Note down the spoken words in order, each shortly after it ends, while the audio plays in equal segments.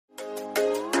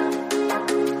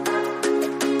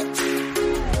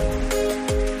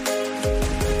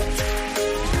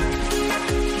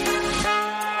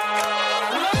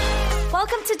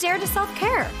Dare to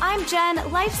Self-Care. I'm Jen,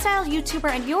 lifestyle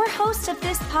YouTuber and your host of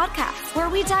this podcast, where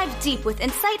we dive deep with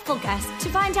insightful guests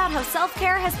to find out how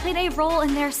self-care has played a role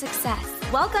in their success.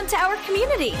 Welcome to our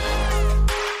community.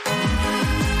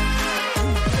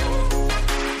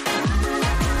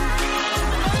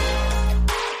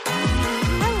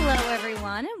 Hello,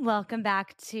 everyone, and welcome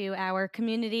back to our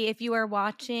community. If you are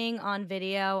watching on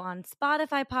video on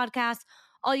Spotify podcasts,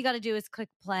 all you got to do is click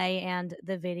play and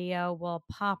the video will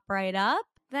pop right up.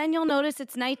 Then you'll notice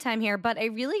it's nighttime here, but I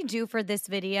really do for this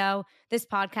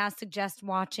podcast suggest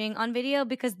watching on video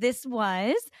because this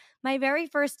was my very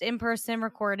first in-person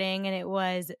recording and it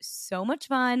was so much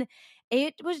fun.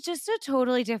 It was just a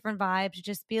totally different vibe to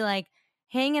just be like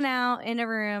hanging out in a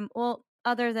room. Well,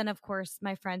 other than, of course,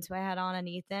 my friends who I had on and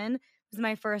Ethan. It was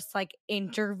my first like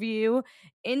interview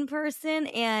in person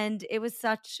and it was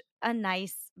such a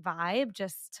nice vibe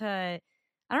just to,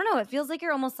 I don't know, it feels like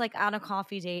you're almost like on a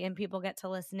coffee date and people get to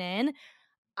listen in.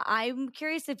 I'm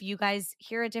curious if you guys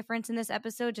hear a difference in this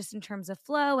episode just in terms of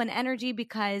flow and energy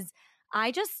because I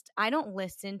don't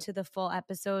listen to the full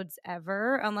episodes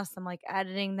ever unless I'm like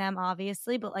editing them,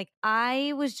 obviously. But like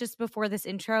I was just before this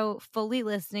intro fully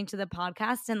listening to the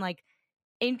podcast and like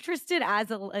interested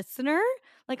as a listener.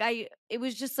 It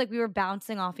was just like we were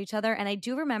bouncing off each other. And I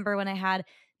do remember when I had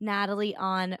Natalie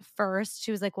on first,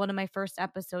 she was like one of my first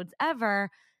episodes ever,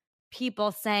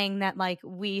 people saying that like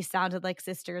we sounded like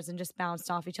sisters and just bounced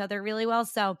off each other really well.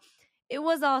 So it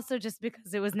was also just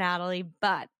because it was Natalie,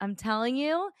 but I'm telling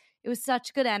you, it was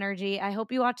such good energy. I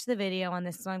hope you watch the video on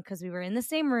this one because we were in the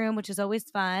same room, which is always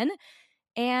fun.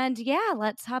 And yeah,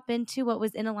 let's hop into what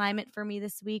was in alignment for me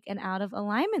this week and out of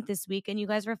alignment this week. And you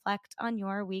guys reflect on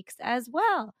your weeks as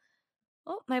well.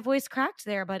 Oh, my voice cracked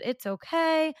there, but it's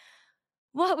okay.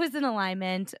 What was in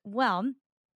alignment? Well,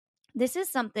 this is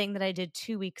something that I did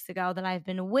 2 weeks ago that I've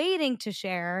been waiting to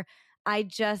share. I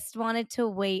just wanted to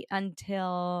wait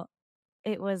until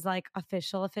it was like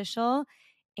official.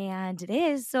 And it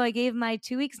is. So I gave my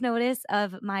 2 weeks notice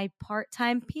of my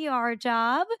part-time PR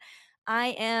job. I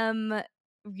am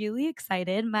really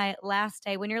excited. My last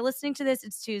day, when you're listening to this,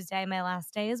 it's Tuesday. My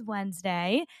last day is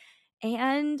Wednesday.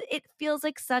 And it feels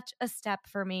like such a step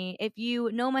for me. If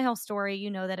you know my whole story,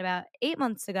 you know that about 8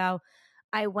 months ago,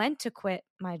 I went to quit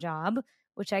my job,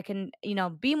 which I can,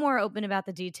 be more open about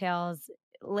the details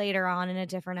later on in a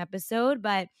different episode.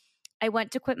 But I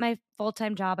went to quit my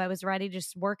full-time job. I was ready to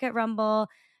just work at Rumble,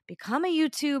 become a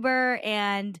YouTuber,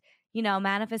 and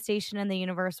manifestation in the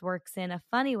universe works in a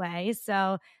funny way.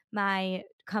 So my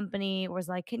company was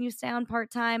like, can you stay on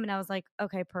part-time? And I was like,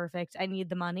 okay, perfect. I need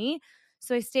the money.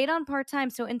 So I stayed on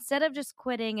part-time. So instead of just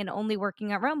quitting and only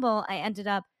working at Rumble, I ended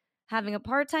up having a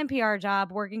part-time PR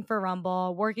job, working for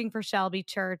Rumble, working for Shelby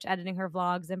Church, editing her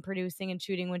vlogs and producing and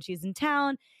shooting when she's in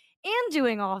town and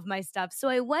doing all of my stuff. So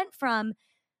I went from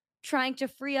trying to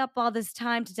free up all this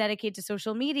time to dedicate to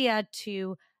social media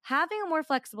to having a more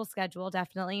flexible schedule,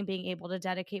 definitely, and being able to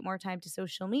dedicate more time to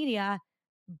social media.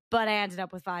 But I ended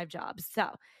up with 5 jobs. So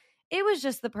it was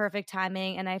just the perfect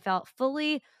timing. And I felt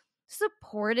fully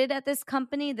supported at this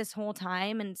company this whole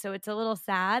time. And so it's a little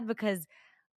sad because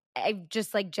I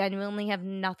just like genuinely have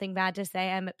nothing bad to say.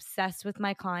 I'm obsessed with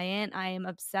my client. I am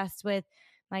obsessed with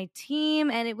my team.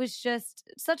 And it was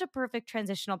just such a perfect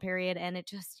transitional period. And it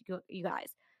just, you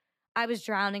guys, I was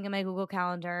drowning in my Google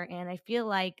Calendar. And I feel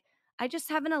like I just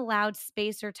haven't allowed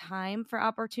space or time for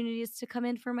opportunities to come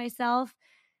in for myself.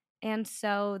 And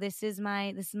so this is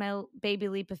my baby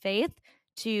leap of faith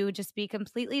to just be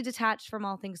completely detached from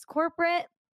all things corporate.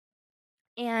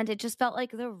 And it just felt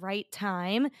like the right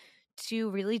time to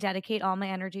really dedicate all my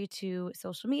energy to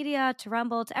social media, to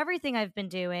Rumble, to everything I've been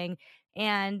doing,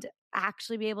 and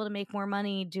actually be able to make more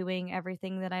money doing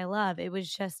everything that I love. It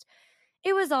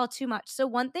was all too much. So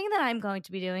one thing that I'm going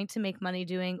to be doing to make money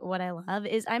doing what I love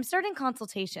is I'm starting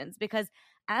consultations because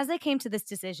as I came to this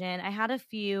decision,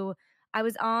 I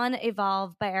was on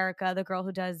Evolve by Erica, the girl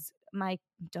who does my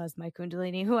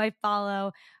Kundalini, who I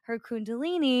follow her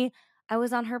Kundalini. I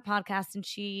was on her podcast and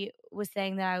she was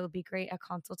saying that I would be great at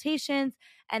consultations.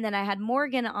 And then I had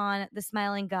Morgan on the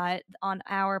Smiling Gut on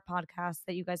our podcast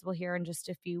that you guys will hear in just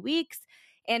a few weeks.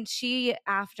 And she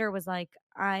after was like,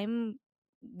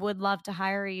 would love to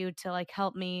hire you to like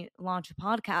help me launch a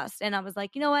podcast. And I was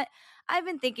like, you know what? I've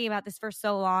been thinking about this for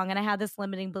so long. And I had this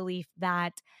limiting belief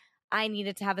that I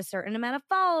needed to have a certain amount of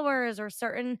followers or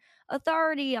certain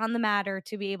authority on the matter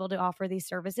to be able to offer these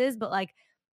services. But like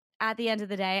at the end of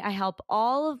the day, I help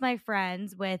all of my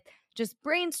friends with just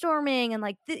brainstorming and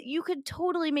like, you could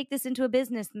totally make this into a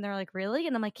business. And they're like, really?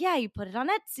 And I'm like, yeah, you put it on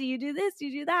Etsy, you do this,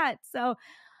 you do that. So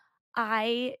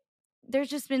I there's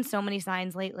just been so many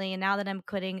signs lately. And now that I'm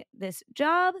quitting this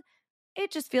job,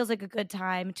 it just feels like a good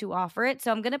time to offer it.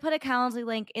 So I'm going to put a Calendly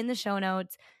link in the show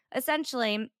notes.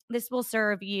 Essentially, this will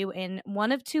serve you in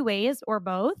one of two ways or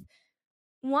both.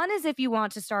 One is if you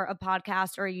want to start a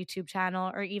podcast or a YouTube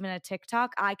channel or even a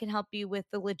TikTok, I can help you with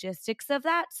the logistics of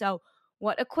that. So,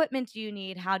 what equipment do you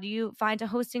need? How do you find a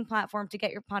hosting platform to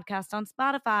get your podcast on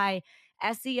Spotify?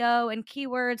 SEO and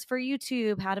keywords for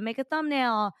YouTube, how to make a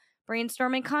thumbnail,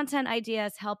 brainstorming content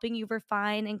ideas, helping you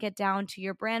refine and get down to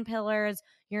your brand pillars,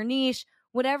 your niche,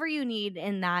 whatever you need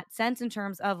in that sense in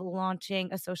terms of launching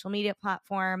a social media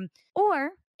platform.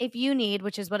 Or if you need,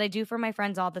 which is what I do for my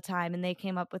friends all the time, and they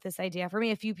came up with this idea for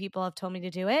me, a few people have told me to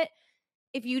do it.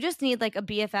 If you just need like a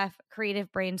BFF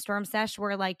creative brainstorm sesh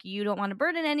where like you don't want to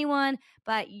burden anyone,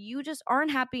 but you just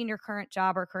aren't happy in your current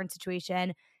job or current situation,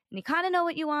 and you kind of know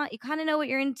what you want, you kind of know what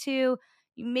you're into,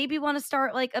 you maybe want to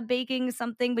start like a baking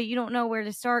something, but you don't know where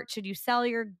to start. Should you sell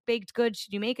your baked goods?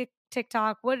 Should you make a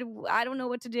TikTok? I don't know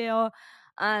what to do.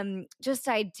 Just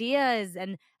ideas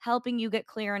and helping you get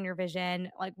clear on your vision.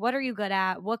 Like, what are you good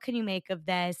at? What can you make of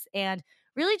this? And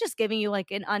really just giving you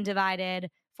like an undivided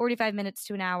 45 minutes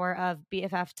to an hour of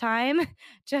BFF time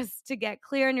just to get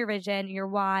clear on your vision, your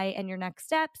why, and your next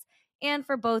steps. And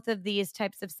for both of these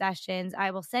types of sessions,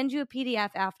 I will send you a PDF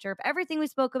after of everything we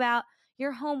spoke about,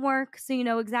 your homework, so you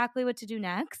know exactly what to do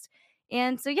next.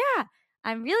 And so, yeah,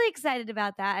 I'm really excited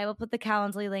about that. I will put the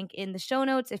Calendly link in the show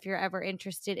notes if you're ever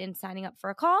interested in signing up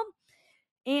for a call.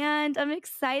 And I'm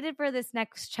excited for this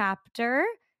next chapter.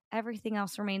 Everything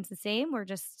else remains the same. We're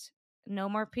just no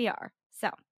more PR.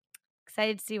 So,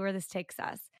 excited to see where this takes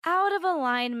us. Out of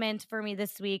alignment for me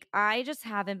this week, I just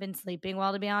haven't been sleeping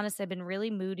well, to be honest. I've been really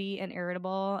moody and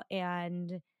irritable,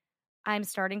 and I'm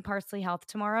starting Parsley Health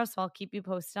tomorrow, so I'll keep you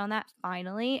posted on that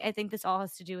finally. I think this all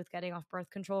has to do with getting off birth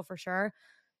control for sure.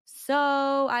 So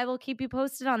I will keep you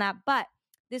posted on that. But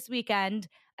this weekend,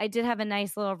 I did have a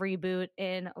nice little reboot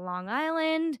in Long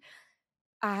Island.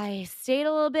 I stayed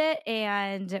a little bit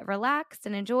and relaxed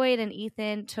and enjoyed, and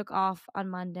Ethan took off on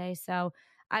Monday. So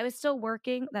I was still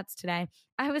working. That's today.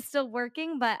 I was still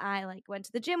working, but I like went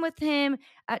to the gym with him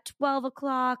at 12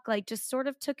 o'clock, like just sort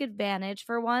of took advantage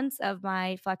for once of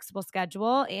my flexible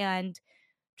schedule and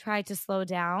tried to slow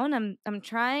down. I'm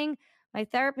trying. My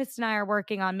therapist and I are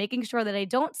working on making sure that I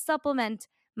don't supplement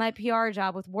my PR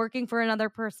job with working for another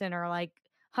person or like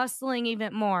hustling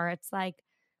even more. It's like,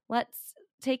 let's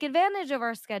take advantage of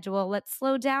our schedule. Let's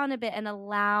slow down a bit and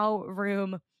allow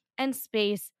room and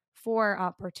space for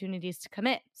opportunities to come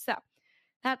in. So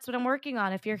that's what I'm working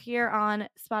on. If you're here on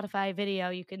Spotify video,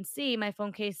 you can see my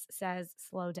phone case says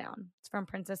slow down. It's from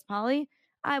Princess Polly.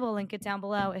 I will link it down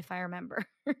below if I remember.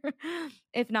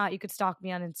 If not, you could stalk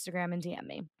me on Instagram and DM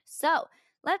me. So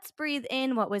let's breathe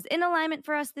in what was in alignment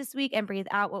for us this week and breathe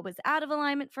out what was out of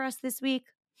alignment for us this week.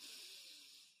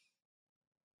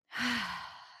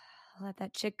 Let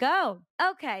that shit go.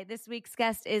 Okay, this week's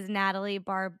guest is Natalie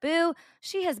Barbu.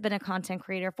 She has been a content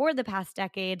creator for the past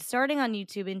decade. Starting on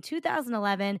YouTube in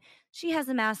 2011, she has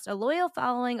amassed a loyal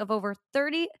following of over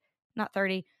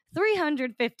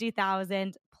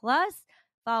 350,000 plus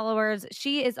followers.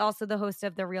 She is also the host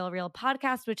of the Real Real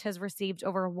podcast, which has received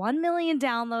over 1 million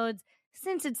downloads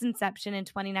since its inception in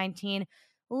 2019.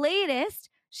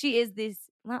 She is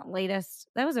not latest,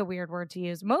 that was a weird word to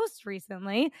use. Most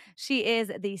recently, she is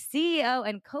the CEO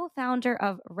and co-founder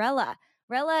of Rella.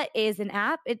 Rella is an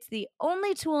app. It's the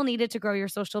only tool needed to grow your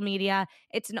social media.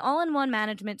 It's an all-in-one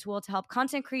management tool to help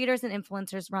content creators and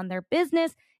influencers run their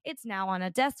business. It's now on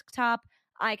a desktop.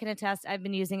 I can attest, I've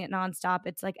been using it nonstop.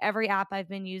 It's like every app I've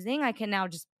been using, I can now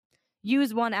just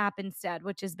use one app instead,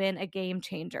 which has been a game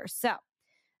changer. So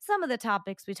some of the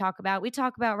topics we talk about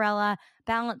Rella,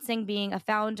 balancing being a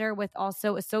founder with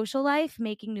also a social life,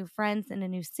 making new friends in a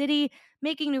new city,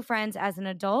 making new friends as an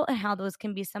adult, and how those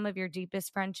can be some of your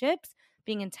deepest friendships,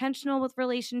 being intentional with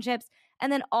relationships,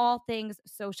 and then all things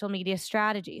social media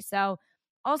strategy. So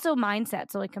also mindset.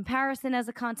 So like comparison as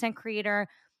a content creator.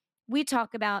 We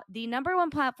talk about the number one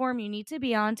platform you need to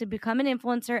be on to become an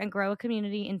influencer and grow a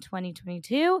community in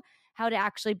 2022, how to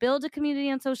actually build a community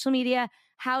on social media,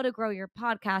 how to grow your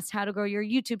podcast, how to grow your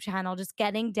YouTube channel, just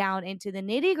getting down into the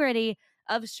nitty gritty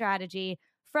of strategy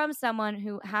from someone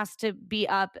who has to be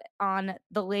up on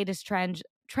the latest trends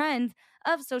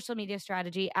of social media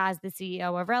strategy as the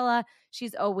CEO of Rella.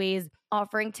 She's always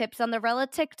offering tips on the Rella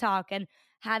TikTok and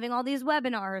having all these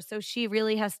webinars. So she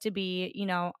really has to be,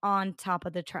 on top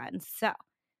of the trends. So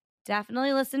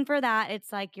definitely listen for that.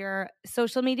 It's like your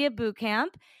social media boot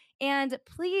camp. And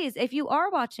please, if you are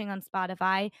watching on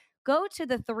Spotify, go to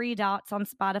the 3 dots on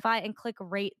Spotify and click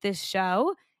rate this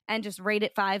show and just rate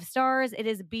it 5 stars. It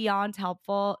is beyond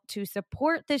helpful to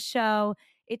support this show.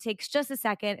 It takes just a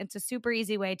second. It's a super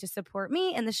easy way to support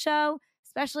me and the show,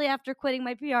 especially after quitting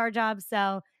my PR job.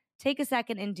 So take a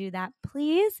second and do that,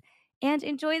 please. And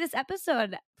enjoy this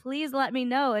episode. Please let me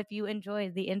know if you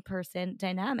enjoyed the in-person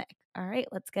dynamic. All right,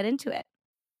 let's get into it.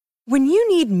 When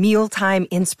you need mealtime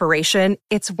inspiration,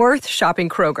 it's worth shopping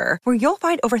Kroger, where you'll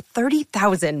find over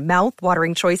 30,000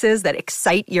 mouth-watering choices that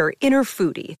excite your inner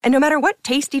foodie. And no matter what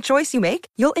tasty choice you make,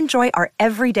 you'll enjoy our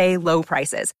everyday low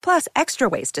prices, plus extra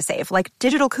ways to save, like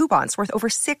digital coupons worth over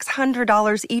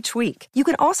 $600 each week. You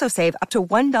can also save up to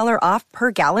 $1 off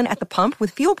per gallon at the pump with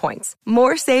fuel points.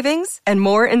 More savings and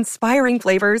more inspiring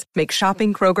flavors make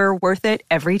shopping Kroger worth it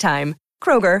every time.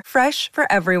 Kroger, fresh for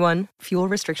everyone. Fuel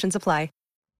restrictions apply.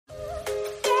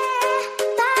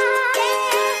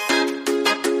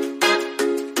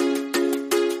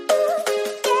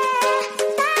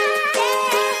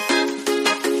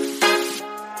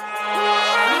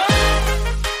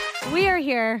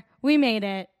 Here. We made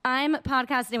it. I'm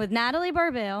podcasting with Natalie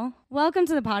Barbil. Welcome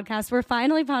to the podcast. We're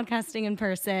finally podcasting in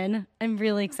person. I'm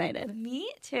really excited.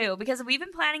 Me too, because we've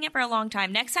been planning it for a long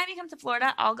time. Next time you come to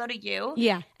Florida, I'll go to you.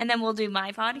 Yeah. And then we'll do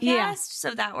my podcast. Yeah.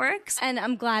 So that works. And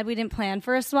I'm glad we didn't plan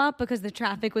for a swap because the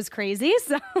traffic was crazy.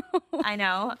 So I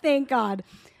know. Thank God.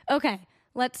 Okay.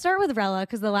 Let's start with Rella,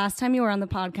 because the last time you were on the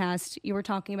podcast, you were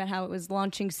talking about how it was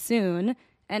launching soon.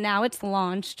 And now it's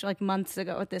launched like months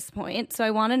ago at this point. So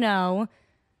I want to know,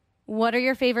 what are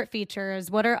your favorite features?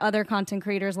 What are other content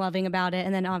creators loving about it?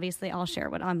 And then obviously I'll share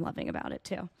what I'm loving about it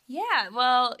too. Yeah,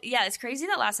 well, yeah, it's crazy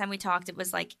that last time we talked, it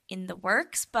was like in the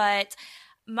works, but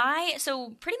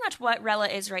so pretty much what Rella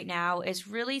is right now is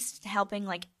really helping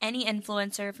like any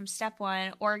influencer from step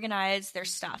one organize their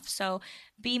stuff. So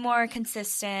be more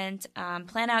consistent,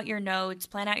 plan out your notes,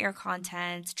 plan out your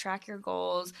content, track your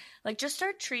goals, like just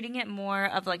start treating it more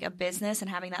of like a business and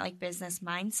having that like business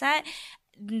mindset.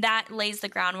 That lays the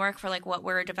groundwork for like what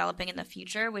we're developing in the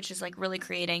future, which is like really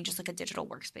creating just like a digital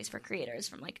workspace for creators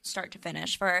from like start to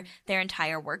finish for their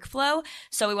entire workflow.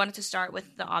 So we wanted to start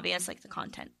with the obvious, like the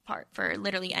content part for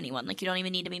literally anyone. Like you don't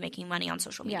even need to be making money on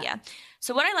social media. Yeah.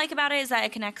 So what I like about it is that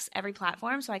it connects every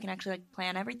platform, so I can actually like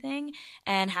plan everything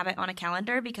and have it on a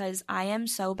calendar, because I am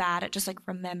so bad at just like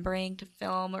remembering to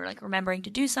film or like remembering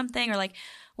to do something, or like,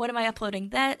 what am I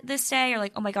uploading this day? Or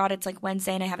like, oh my God, it's like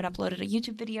Wednesday and I haven't uploaded a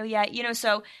YouTube video yet, you know?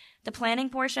 So the planning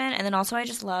portion, and then also I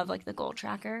just love like the goal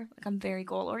tracker. Like I'm very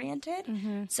goal oriented.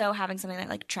 Mm-hmm. So having something that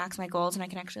like tracks my goals and I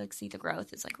can actually like see the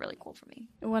growth is like really cool for me.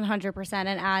 100%.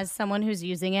 And as someone who's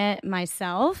using it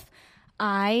myself,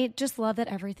 I just love that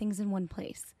everything's in one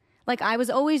place. Like I was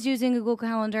always using Google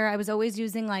Calendar. I was always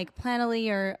using like Planoly,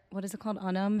 or what is it called?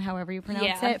 However you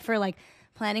pronounce it, for like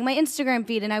planning my Instagram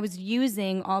feed. And I was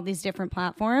using all these different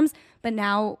platforms. But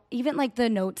now even like the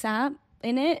Notes app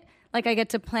in it, like I get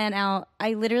to plan out.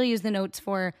 I literally use the Notes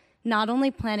for not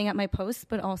only planning out my posts,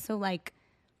 but also like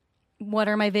what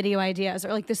are my video ideas,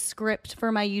 or like the script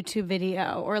for my YouTube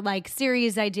video, or like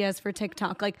series ideas for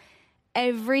TikTok. Like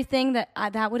everything that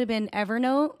would have been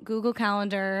Evernote, Google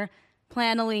Calendar,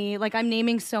 Planoly. Like I'm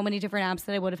naming so many different apps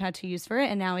that I would have had to use for it,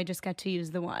 and now I just get to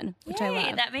use the one, which I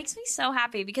love. That makes me so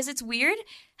happy, because it's weird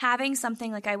having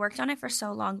something like I worked on it for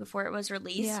so long before it was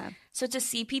released. Yeah. So to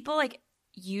see people like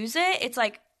use it, it's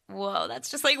like, whoa, that's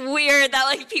just like weird that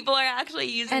like people are actually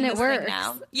using this thing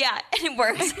now. Yeah, and it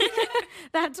works.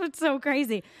 That's what's so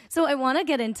crazy. So I want to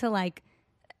get into like,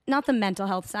 not the mental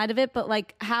health side of it, but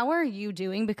like, how are you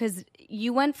doing? Because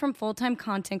you went from full-time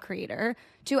content creator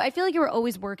to, I feel like you were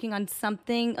always working on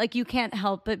something, like you can't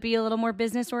help but be a little more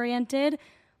business oriented,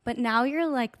 but now you're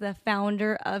like the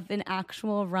founder of an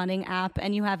actual running app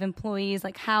and you have employees.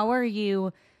 Like, how are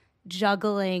you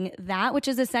juggling that, which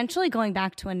is essentially going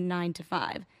back to a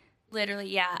 9-to-5? Literally,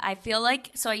 yeah. I feel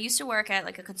like, so I used to work at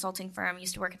like a consulting firm,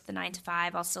 used to work at the 9-to-5, I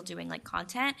was still doing like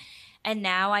content. And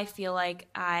now I feel like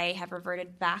I have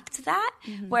reverted back to that,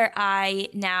 where I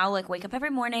now like wake up every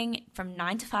morning from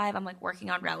 9-to-5, I'm like working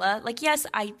on Rella. Like, yes,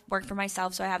 I work for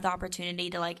myself, so I have the opportunity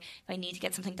to like, if I need to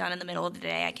get something done in the middle of the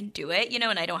day, I can do it, you know,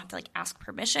 and I don't have to like ask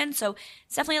permission. So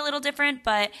it's definitely a little different,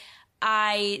 but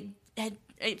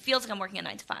it feels like I'm working a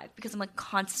 9-to-5 because I'm like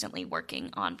constantly working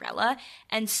on Rella.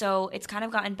 And so it's kind of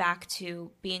gotten back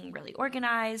to being really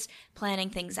organized,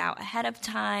 planning things out ahead of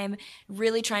time,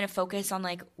 really trying to focus on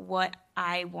like what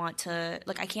I want to,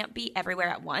 like I can't be everywhere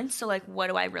at once. So like what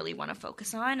do I really want to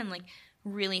focus on, and like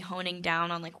really honing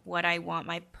down on like what I want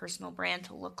my personal brand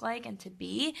to look like and to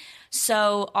be.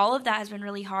 So all of that has been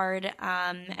really hard.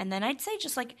 And then I'd say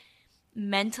just like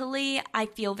mentally, I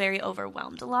feel very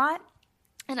overwhelmed a lot.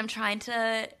 and I'm trying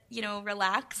to,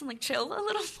 relax and like chill a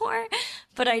little more.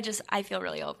 But I feel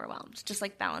really overwhelmed, just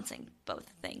like balancing both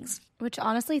things. Which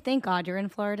honestly, thank God you're in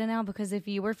Florida now, because if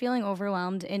you were feeling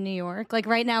overwhelmed in New York, like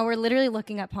right now we're literally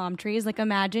looking at palm trees. Like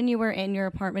imagine you were in your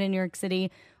apartment in New York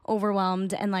City,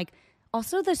 overwhelmed, and like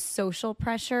also the social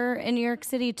pressure in New York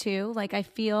City too. Like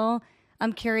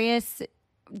I'm curious,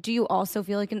 do you also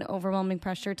feel like an overwhelming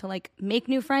pressure to like make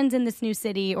new friends in this new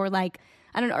city, or like,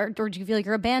 I don't know, or do you feel like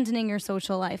you're abandoning your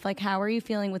social life? Like, how are you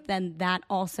feeling with then that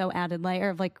also added layer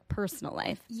of like personal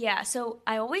life? Yeah, so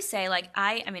I always say like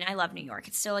I mean, I love New York.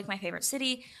 It's still like my favorite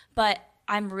city, but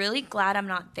I'm really glad I'm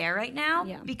not there right now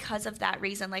because of that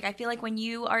reason. Like, I feel like when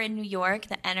you are in New York,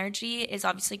 the energy is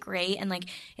obviously great and like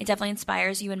it definitely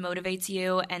inspires you and motivates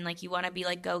you and like you want to be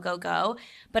like go, go, go.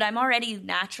 But I'm already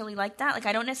naturally like that. Like,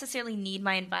 I don't necessarily need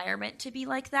my environment to be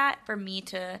like that for me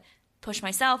to push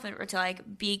myself or to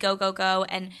like be go, go, go.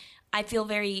 And I feel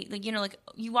very like, like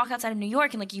you walk outside of New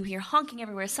York and like you hear honking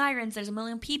everywhere, sirens, there's a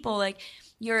million people, like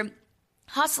you're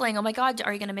hustling. Oh my God,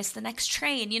 are you going to miss the next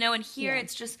train? And here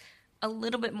it's just a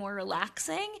little bit more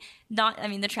relaxing.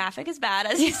 The traffic is bad,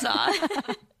 as you saw,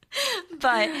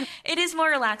 but it is more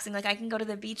relaxing. Like, I can go to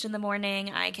the beach in the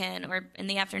morning, or in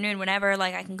the afternoon, whenever,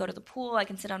 like I can go to the pool, I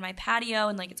can sit on my patio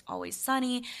and like it's always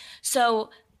sunny.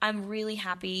 So I'm really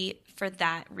happy for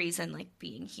that reason, like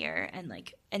being here and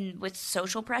with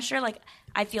social pressure, like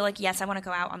I feel like, yes, I want to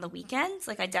go out on the weekends.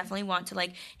 Like I definitely want to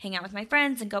like hang out with my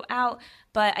friends and go out.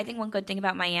 But I think one good thing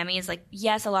about Miami is like,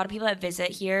 yes, a lot of people that visit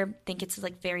here think it's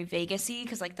like very Vegas-y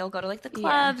because like they'll go to like the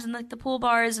clubs and like the pool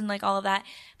bars and like all of that.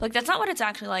 But like that's not what it's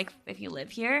actually like if you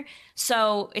live here.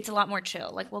 So it's a lot more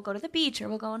chill. Like we'll go to the beach or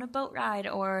we'll go on a boat ride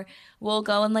or we'll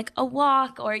go on like a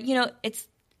walk or, it's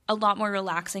a lot more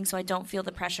relaxing, so I don't feel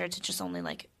the pressure to just only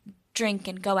like drink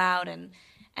and go out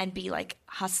and be like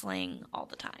hustling all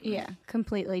the time. Yeah,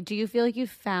 completely. Do you feel like you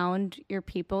found your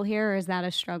people here, or is that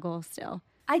a struggle still?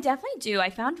 I definitely do. I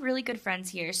found really good friends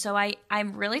here, so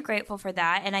I'm really grateful for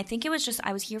that. And I think it was just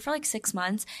I was here for like 6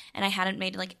 months and I hadn't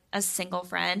made like a single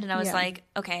friend, and I was like,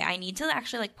 okay, I need to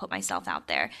actually like put myself out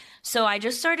there. So I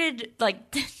just started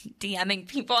like DMing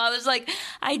people. I was like,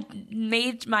 I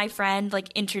made my friend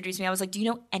like introduce me. I was like, do you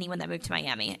know anyone that moved to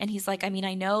Miami? And he's like, I mean,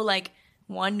 I know like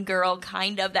one girl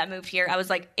kind of that moved here. I was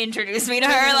like, introduce me to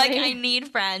her. Like, I need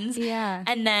friends. Yeah.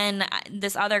 And then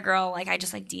this other girl, like I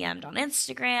just like DM'd on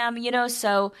Instagram,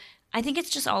 so I think it's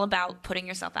just all about putting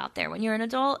yourself out there when you're an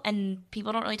adult, and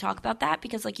people don't really talk about that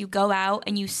because like you go out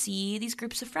and you see these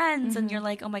groups of friends and you're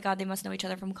like, oh my God, they must know each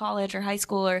other from college or high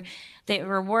school or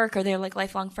work, or they're like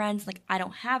lifelong friends. Like I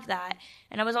don't have that.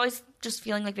 And I was always just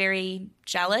feeling like very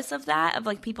jealous of that, of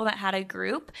like people that had a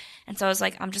group. And so I was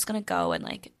like, I'm just going to go and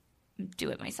like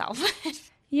do it myself.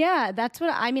 Yeah, that's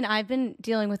what I've been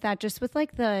dealing with that just with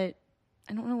like I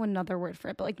don't know another word for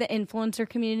it, but like the influencer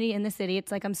community in the city.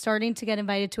 It's like I'm starting to get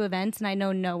invited to events and I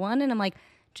know no one, and I'm like,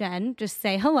 Jen, just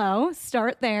say hello,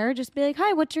 start there, just be like,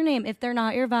 hi, what's your name? If they're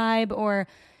not your vibe or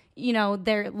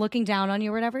they're looking down on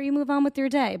you or whatever, you move on with your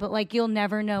day. But like you'll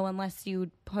never know unless you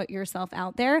put yourself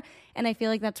out there. And I feel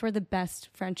like that's where the best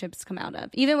friendships come out of.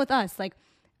 Even with us, like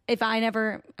if I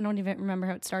don't even remember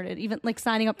how it started. Even like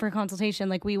signing up for a consultation,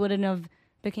 like we wouldn't have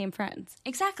became friends.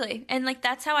 Exactly. And like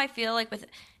that's how I feel like with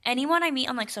anyone I meet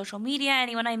on like social media,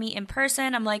 anyone I meet in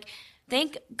person. I'm like,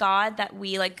 thank God that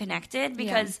we like connected,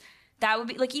 because that would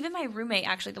be like, even my roommate,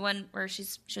 actually, the one where she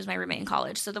was my roommate in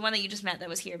college. So the one that you just met that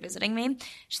was here visiting me,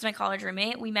 she's my college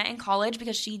roommate. We met in college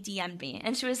because she DM'd me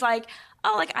and she was like,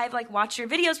 oh, like I've like watched your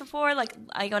videos before. Like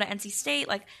I go to NC State,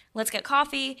 like let's get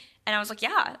coffee. And I was like,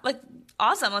 yeah, like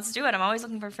awesome. Let's do it. I'm always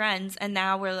looking for friends. And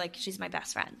now we're like, she's my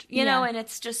best friend, you know? And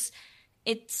it's just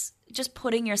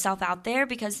putting yourself out there,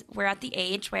 because we're at the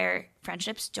age where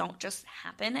friendships don't just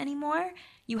happen anymore.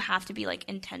 You have to be like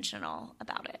intentional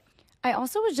about it. I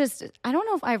also I don't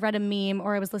know if I read a meme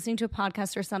or I was listening to a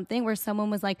podcast or something where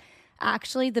someone was like,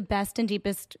 actually the best and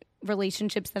deepest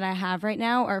relationships that I have right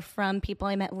now are from people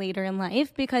I met later in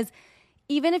life, because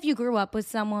even if you grew up with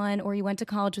someone or you went to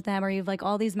college with them or you have like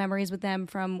all these memories with them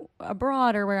from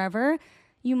abroad or wherever,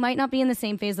 you might not be in the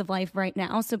same phase of life right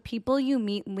now. So people you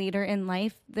meet later in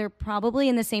life, they're probably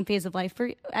in the same phase of life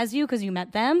as you because you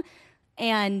met them.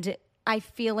 And I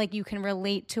feel like you can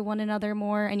relate to one another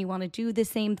more and you want to do the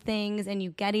same things and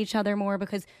you get each other more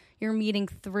because you're meeting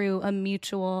through a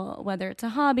mutual, whether it's a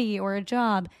hobby or a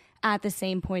job, at the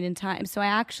same point in time. So I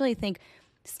actually think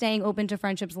staying open to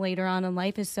friendships later on in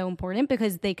life is so important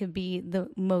because they could be the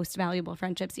most valuable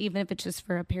friendships, even if it's just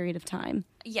for a period of time.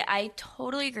 Yeah, I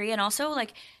totally agree. And also,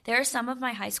 like, there are some of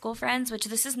my high school friends, which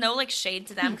this is no, like, shade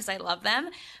to them because I love them.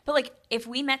 But, like, if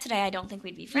we met today, I don't think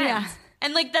we'd be friends. Yeah.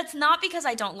 And, like, that's not because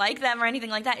I don't like them or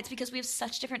anything like that. It's because we have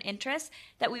such different interests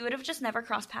that we would have just never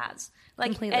crossed paths.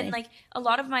 Like, Completely. And, like, a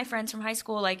lot of my friends from high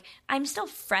school, like, I'm still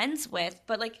friends with,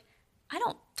 but, like, I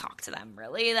don't talk to them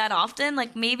really that often.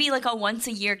 Like, maybe like a once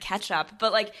a year catch up,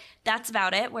 but like that's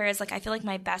about it. Whereas like I feel like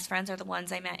my best friends are the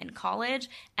ones I met in college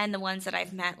and the ones that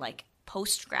I've met like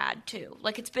post grad too.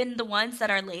 Like it's been the ones that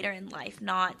are later in life,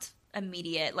 not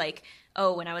immediate. Like,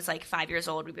 oh, when I was like 5 years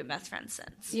old, we've been best friends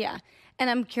since. Yeah. And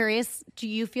I'm curious, do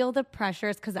you feel the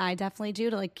pressures, because I definitely do,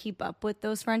 to like keep up with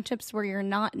those friendships where you're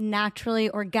not naturally,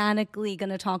 organically going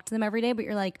to talk to them every day, but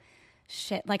you're like,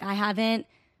 shit, like I haven't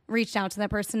reached out to that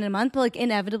person in a month, but like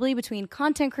inevitably between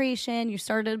content creation, you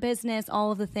started a business, all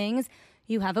of the things,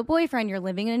 you have a boyfriend, you're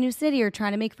living in a new city, you're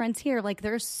trying to make friends here. Like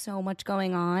there's so much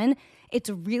going on. It's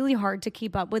really hard to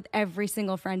keep up with every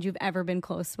single friend you've ever been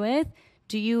close with.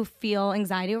 Do you feel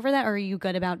anxiety over that? Or are you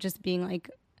good about just being like,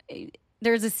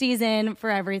 there's a season for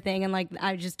everything and like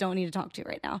I just don't need to talk to you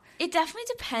right now? It definitely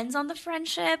depends on the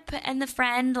friendship and the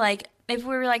friend. Like if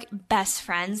we're like best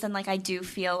friends, then like I do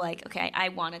feel like, okay, I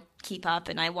want to keep up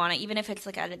and I want to, even if it's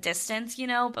like at a distance, you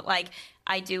know, but like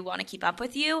I do want to keep up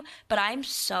with you, but I'm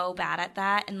so bad at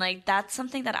that. And like that's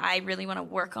something that I really want to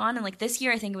work on. And like this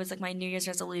year, I think it was like my New Year's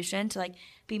resolution to like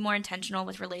be more intentional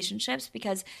with relationships,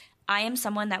 because I am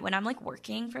someone that when I'm like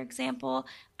working, for example,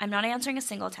 I'm not answering a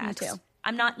single text. Me too.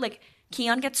 I'm not like,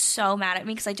 Keon gets so mad at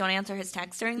me because I don't answer his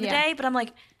texts during the day, but I'm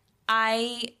like,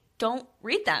 I don't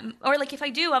read them. Or like if I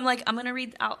do, I'm like, I'm going to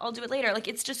read, I'll do it later. Like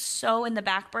it's just so in the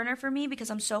back burner for me because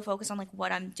I'm so focused on like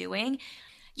what I'm doing.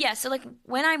 Yeah, so like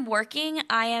when I'm working,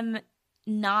 I am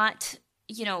not,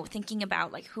 you know, thinking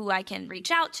about like who I can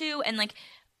reach out to. And like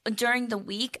during the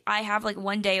week, I have like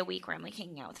one day a week where I'm like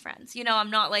hanging out with friends. You know,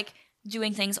 I'm not like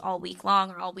doing things all week long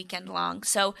or all weekend long.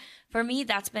 So for me,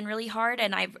 that's been really hard.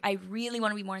 And I really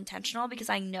want to be more intentional because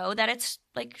I know that it's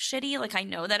like shitty. Like I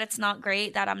know that it's not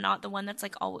great, that I'm not the one that's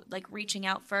like all like reaching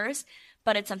out first,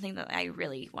 but it's something that I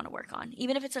really want to work on,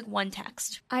 even if it's like one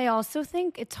text. I also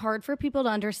think it's hard for people to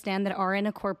understand that are in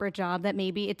a corporate job that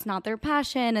maybe it's not their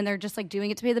passion and they're just like doing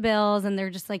it to pay the bills and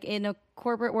they're just like in a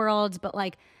corporate world, but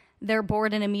like they're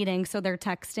bored in a meeting, so they're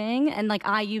texting. And like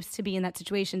I used to be in that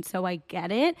situation, so I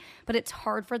get it. But it's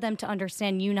hard for them to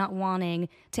understand you not wanting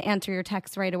to answer your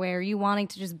texts right away or you wanting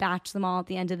to just batch them all at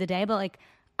the end of the day. But like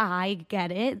I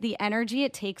get it. The energy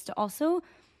it takes to also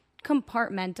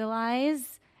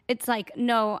compartmentalize. It's like,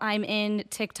 no, I'm in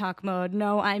TikTok mode.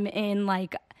 No, I'm in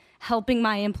like helping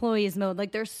my employees mode.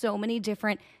 Like there's so many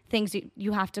different things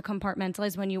you have to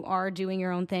compartmentalize when you are doing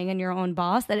your own thing and your own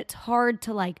boss that it's hard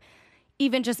to like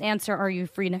even just answer, are you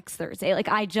free next Thursday? Like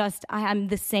I am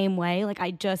the same way. Like I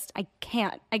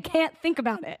can't think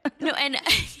about it. No, and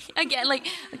again, like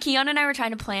Keon and I were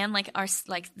trying to plan like our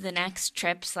like the next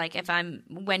trips, like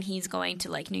when he's going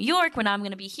to like New York, when I'm going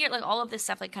to be here, like all of this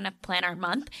stuff, like kind of plan our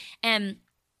month. And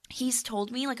he's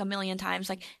told me like a million times,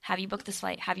 like, have you booked this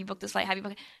flight? Have you booked this flight? Have you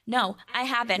booked? No, I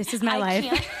haven't. This is my life.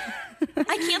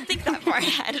 I can't think that far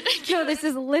ahead. No, this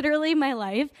is literally my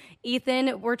life.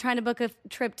 Ethan, we're trying to book a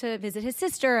trip to visit his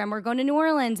sister and we're going to New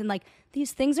Orleans and like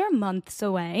these things are months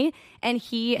away. And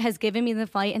he has given me the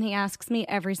flight and he asks me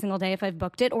every single day if I've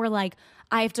booked it, or like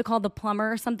I have to call the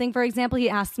plumber or something, for example. He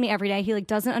asks me every day. He like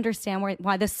doesn't understand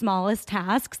why the smallest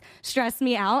tasks stress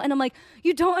me out. And I'm like,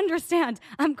 you don't understand.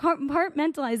 I'm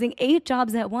compartmentalizing 8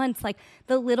 jobs at once. Like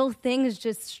the little things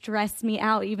just stress me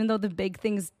out, even though the big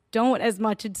things don't as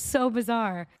much. It's so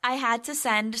bizarre. I had to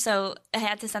send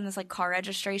this like car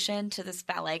registration to this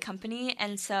valet company.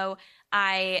 And so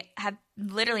I'm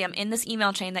in this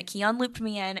email chain that Keon looped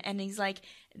me in, and he's like,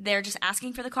 they're just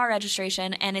asking for the car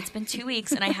registration and it's been 2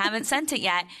 weeks and I haven't sent it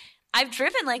yet. I've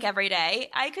driven like every day.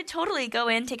 I could totally go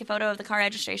in, take a photo of the car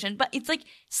registration, but it's like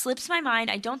slips my mind.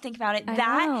 I don't think about it.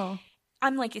 I know.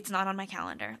 I'm like, it's not on my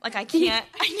calendar. Like I can't.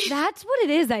 That's what it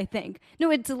is, I think. No,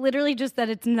 it's literally just that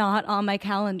it's not on my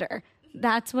calendar.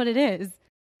 That's what it is.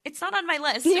 It's not on my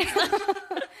list. Yeah.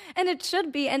 And it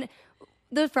should be. And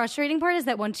the frustrating part is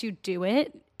that once you do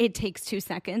it, it takes 2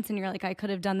 seconds and you're like, I could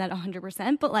have done that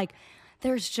 100%. But like,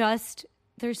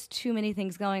 there's too many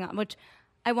things going on, which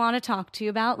I want to talk to you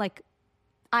about. Like,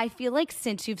 I feel like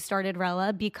since you've started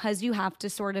Rella, because you have to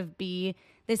sort of be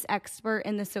this expert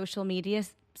in the social media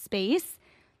space,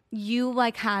 you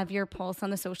like have your pulse on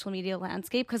the social media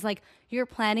landscape because like you're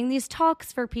planning these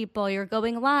talks for people, you're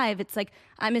going live. It's like,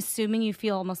 I'm assuming you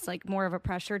feel almost like more of a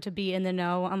pressure to be in the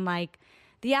know on like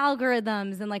the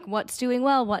algorithms and like what's doing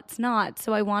well, what's not.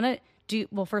 So I want to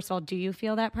well, first of all, do you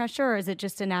feel that pressure, or is it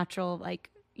just a natural, like,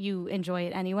 you enjoy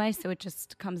it anyway, so it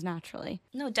just comes naturally?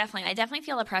 No, definitely. I definitely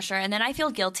feel the pressure. And then I feel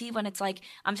guilty when it's like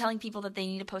I'm telling people that they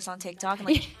need to post on TikTok and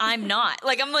like I'm not.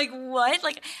 Like I'm like, what?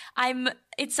 Like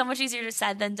it's so much easier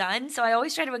said than done. So I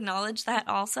always try to acknowledge that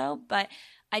also, but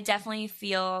I definitely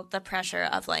feel the pressure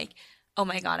of like, oh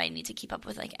my God, I need to keep up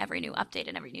with like every new update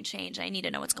and every new change. I need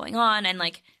to know what's going on, and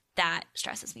like that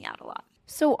stresses me out a lot.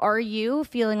 So are you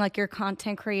feeling like you're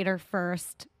content creator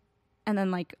first and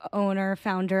then like owner,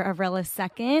 founder of Rella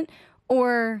second?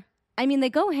 Or, I mean, they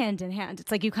go hand in hand. It's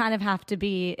like you kind of have to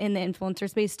be in the influencer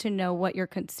space to know what your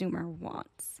consumer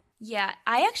wants. Yeah,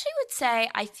 I actually would say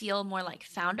I feel more like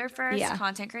founder first,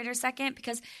 content creator second,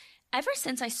 because ever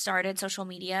since I started social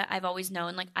media, I've always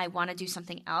known like I want to do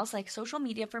something else. Like social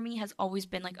media for me has always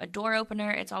been like a door opener.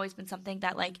 It's always been something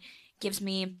that like gives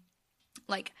me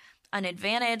like an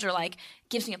advantage or like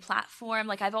gives me a platform.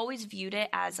 Like I've always viewed it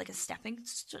as like a stepping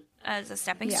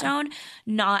stone,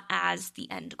 not as the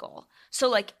end goal. So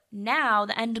like now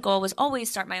the end goal was always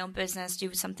start my own business,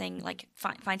 do something like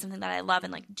find something that I love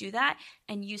and like do that,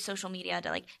 and use social media to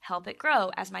like help it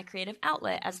grow as my creative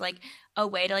outlet, as like a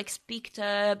way to like speak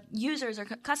to users or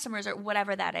customers or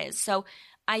whatever that is. So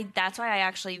that's why I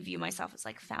actually view myself as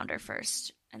like founder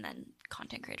first and then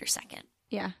content creator second.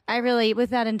 Yeah, I relate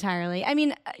with that entirely. I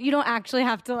mean, you don't actually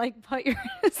have to like put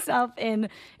yourself in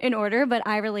order, but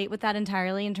I relate with that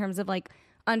entirely in terms of like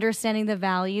understanding the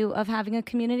value of having a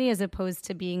community as opposed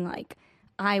to being like,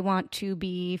 I want to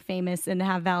be famous and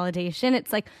have validation.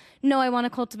 It's like, no, I want to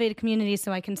cultivate a community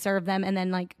so I can serve them and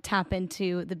then like tap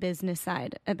into the business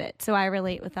side a bit. So I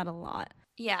relate with that a lot.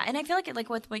 Yeah, and I feel like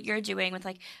with what you're doing with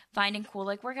like finding cool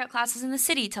like workout classes in the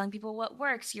city, telling people what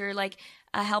works, you're like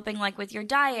helping like with your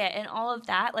diet and all of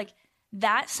that, like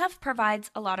that stuff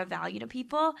provides a lot of value to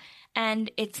people,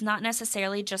 and it's not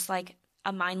necessarily just like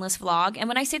a mindless vlog. And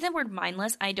when I say the word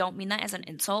mindless, I don't mean that as an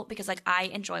insult, because like I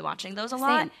enjoy watching those a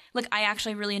lot. Same. Like I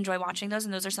actually really enjoy watching those,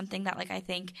 and those are something that like I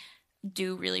think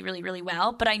do really, really, really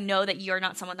well. But I know that you're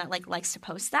not someone that like likes to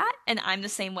post that, and I'm the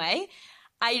same way.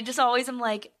 I just always am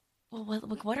like, well,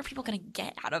 what are people going to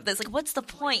get out of this? Like, what's the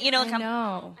point? You know, like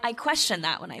I question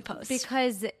that when I post.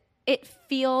 Because it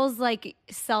feels like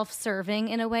self-serving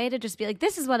in a way to just be like,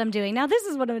 this is what I'm doing. Now this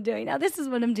is what I'm doing. Now this is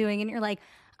what I'm doing. And you're like,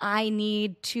 I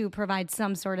need to provide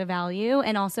some sort of value.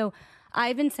 And also,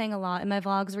 I've been saying a lot in my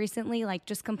vlogs recently, like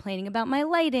just complaining about my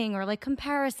lighting or like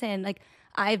comparison. Like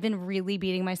I've been really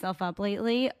beating myself up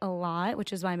lately a lot,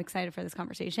 which is why I'm excited for this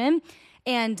conversation.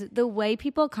 And the way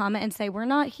people comment and say, we're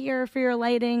not here for your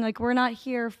lighting, like we're not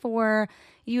here for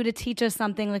you to teach us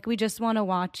something, like we just want to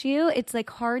watch you. It's like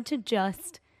hard to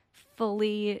just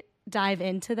fully dive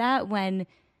into that when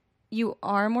you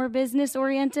are more business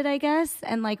oriented, I guess,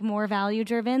 and like more value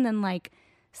driven than like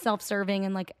self-serving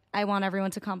and like I want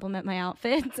everyone to compliment my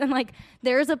outfits. And like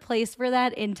there's a place for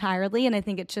that entirely, and I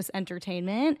think it's just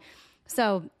entertainment.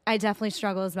 So I definitely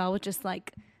struggle as well with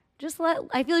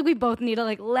I feel like we both need to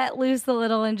like let loose a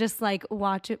little and just like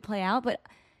watch it play out. But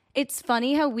it's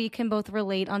funny how we can both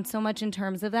relate on so much in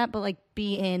terms of that, but like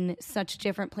be in such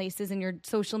different places in your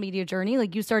social media journey.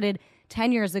 Like you started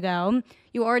 10 years ago,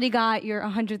 you already got your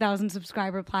 100,000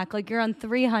 subscriber plaque, like you're on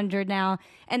 300 now,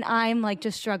 and I'm like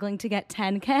just struggling to get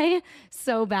 10K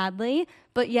so badly.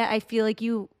 But yet I feel like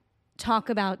you talk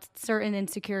about certain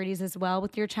insecurities as well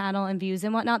with your channel and views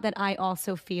and whatnot that I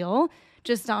also feel,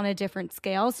 just on a different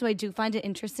scale. So I do find it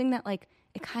interesting that like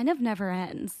it kind of never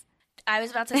ends. I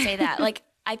was about to say that. Like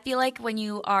I feel like when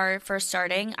you are first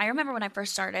starting, I remember when I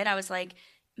first started, I was like,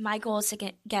 my goal is to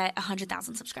get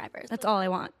 100,000 subscribers. That's all I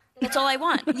want. That's all I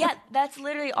want. Yeah, that's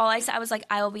literally all I said. I was like,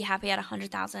 I will be happy at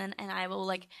 100,000, and I will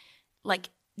like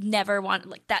never want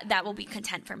like that will be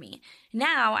content for me.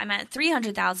 Now I'm at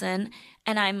 300,000,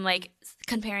 and I'm like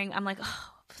comparing. I'm like, oh,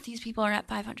 these people are at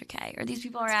 500K, or these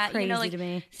people are at crazy like to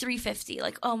me. 350.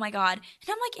 Like, oh my God. And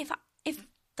I'm like, if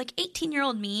like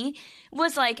 18-year-old me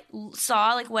was like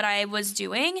saw like what I was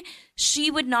doing,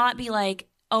 she would not be like,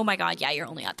 oh my God, yeah, you're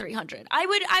only at 300. I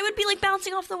would be like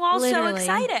bouncing off the wall, Literally. so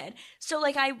excited. So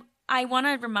like I want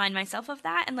to remind myself of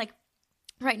that. And like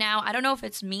right now, I don't know if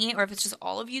it's me or if it's just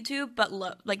all of YouTube, but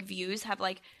like views have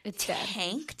like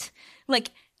tanked, like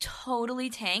totally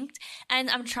tanked. And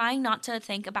I'm trying not to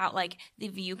think about like the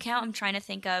view count. I'm trying to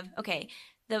think of, okay,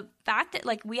 the fact that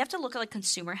like we have to look at like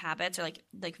consumer habits or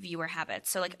like viewer habits.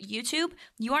 So like YouTube,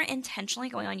 you are intentionally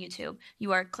going on YouTube.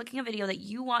 You are clicking a video that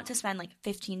you want to spend like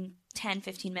 10,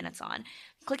 15 minutes on.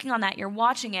 Clicking on that, you're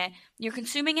watching it, you're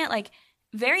consuming it like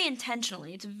very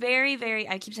intentionally. It's very, very,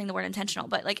 I keep saying the word intentional,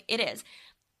 but like it is.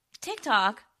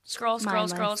 TikTok, Scroll,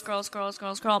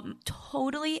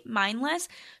 totally mindless.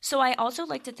 So I also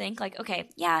like to think like, okay,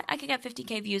 yeah, I could get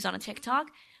 50K views on a TikTok,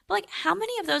 but like how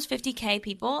many of those 50K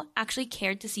people actually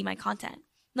cared to see my content?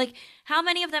 Like how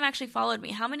many of them actually followed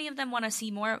me? How many of them want to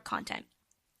see more content?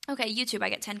 Okay, YouTube, I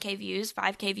get 10K views,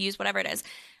 5K views, whatever it is.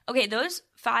 Okay, those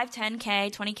 5,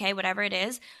 10K, 20K, whatever it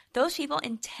is, those people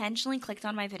intentionally clicked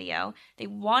on my video. They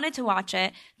wanted to watch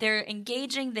it. They're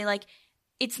engaging.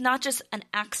 It's not just an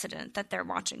accident that they're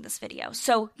watching this video.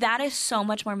 So that is so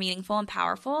much more meaningful and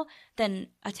powerful than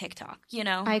a TikTok, you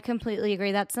know? I completely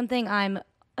agree. That's something I'm,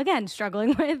 again,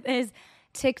 struggling with is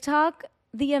TikTok.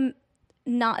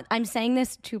 I'm saying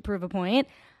this to prove a point.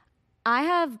 I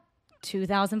have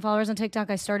 2,000 followers on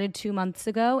TikTok. I started 2 months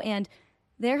ago, and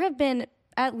there have been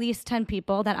at least 10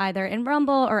 people that either in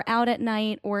Rumble or out at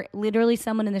night or literally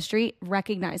someone in the street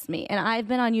recognized me. And I've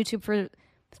been on YouTube for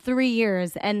 3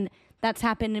 years, and that's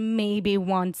happened maybe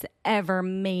once ever,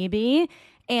 maybe.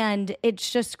 And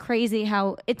it's just crazy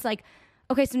how it's like,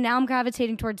 okay, so now I'm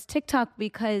gravitating towards TikTok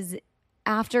because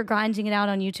after grinding it out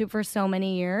on YouTube for so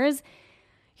many years,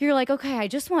 you're like, okay, I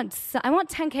want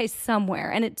 10K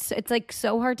somewhere. And it's like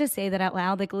so hard to say that out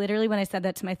loud. Like literally when I said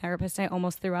that to my therapist, I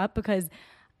almost threw up because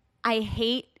I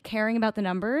hate caring about the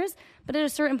numbers. But at a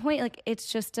certain point, like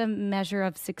it's just a measure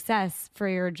of success for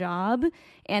your job.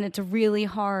 And it's really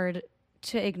hard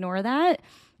to ignore that.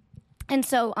 And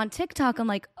so on TikTok, I'm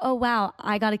like, oh, wow,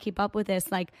 I got to keep up with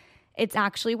this. Like it's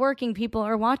actually working. People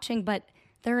are watching, but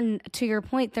they're, to your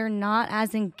point, they're not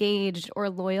as engaged or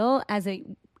loyal as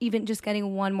even just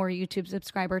getting one more YouTube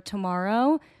subscriber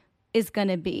tomorrow is going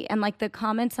to be. And like the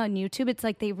comments on YouTube, it's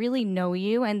like they really know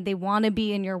you and they want to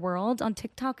be in your world. On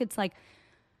TikTok, it's like,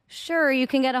 sure, you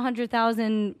can get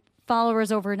 100,000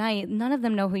 followers overnight. None of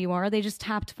them know who you are. They just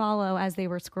tapped follow as they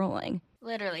were scrolling.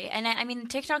 Literally. And I mean,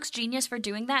 TikTok's genius for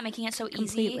doing that, making it so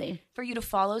easy for you to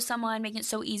follow someone, making it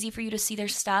so easy for you to see their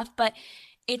stuff. But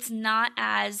it's not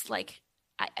as like,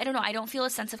 I don't know, I don't feel a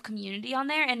sense of community on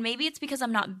there. And maybe it's because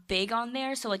I'm not big on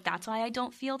there. So like, that's why I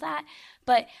don't feel that.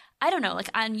 But I don't know, like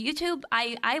on YouTube,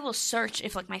 I will search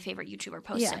if like my favorite YouTuber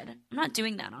posted. Yeah. I'm not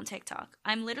doing that on TikTok.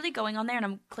 I'm literally going on there and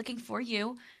I'm clicking for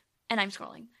you and I'm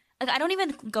scrolling. Like I don't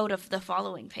even go to the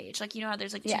following page. Like, you know how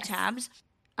there's like 2 tabs?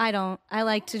 I don't. I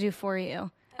like to do for you.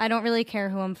 I don't really care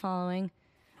who I'm following.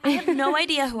 I have no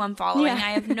idea who I'm following. Yeah.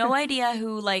 I have no idea I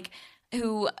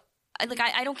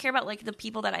don't care about like the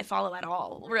people that I follow at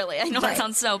all, really. I know that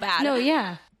sounds so bad. No,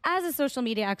 yeah. As a social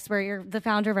media expert, you're the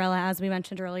founder of Rella, as we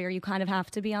mentioned earlier, you kind of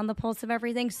have to be on the pulse of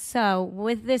everything. So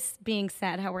with this being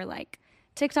said, how we're like,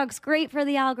 TikTok's great for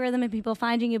the algorithm and people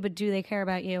finding you, but do they care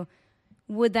about you?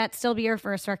 Would that still be your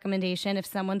first recommendation if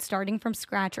someone's starting from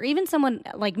scratch, or even someone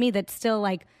like me that's still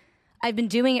like, I've been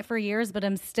doing it for years, but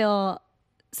I'm still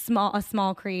a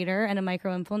small creator and a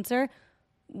micro influencer?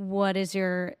 What is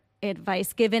your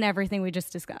advice given everything we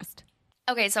just discussed?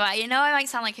 Okay, so I might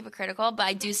sound like hypocritical, but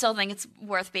I do still think it's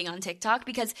worth being on TikTok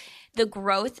because the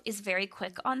growth is very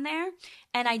quick on there.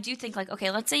 And I do think like,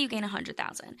 okay, let's say you gain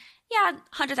 100,000. Yeah,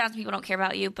 100,000 people don't care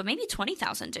about you, but maybe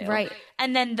 20,000 do. Right.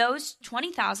 And then those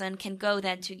 20,000 can go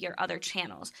then to your other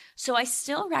channels. So I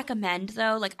still recommend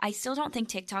though, like I still don't think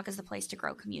TikTok is the place to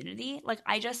grow community. Like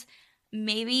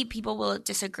maybe people will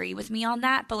disagree with me on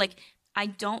that, but like I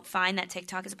don't find that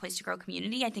TikTok is a place to grow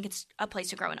community. I think it's a place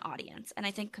to grow an audience. And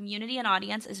I think community and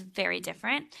audience is very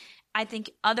different. I think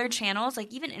other channels,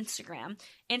 like even Instagram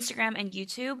and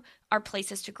YouTube are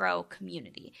places to grow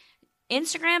community.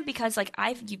 Instagram, because like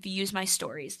I've used my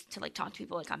stories to like talk to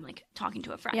people like I'm like talking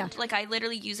to a friend. Yeah. Like I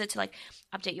literally use it to like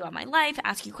update you on my life,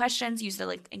 ask you questions, use the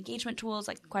like engagement tools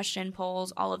like question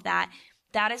polls, all of that.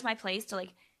 That is my place to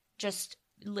like just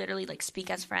literally like speak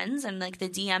as friends. And like the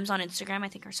DMs on Instagram I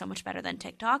think are so much better than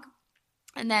TikTok.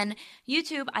 And then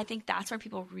YouTube, I think that's where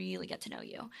people really get to know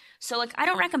you. So like I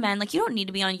don't recommend, like you don't need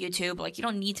to be on YouTube, like you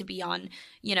don't need to be on,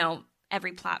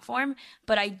 every platform,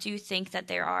 but I do think that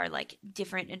there are like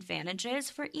different advantages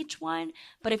for each one.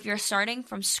 But if you're starting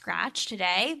from scratch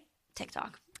today,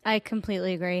 TikTok. I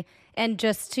completely agree. And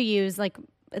just to use like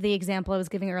the example I was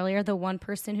giving earlier, the one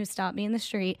person who stopped me in the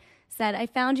street said, I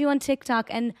found you on TikTok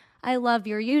and I love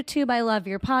your YouTube, I love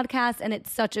your podcast. And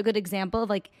it's such a good example of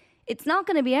like, it's not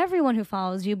going to be everyone who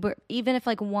follows you, but even if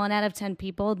like 1 out of 10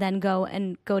 people then go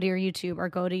to your YouTube or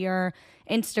go to your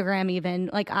Instagram even,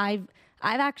 like I've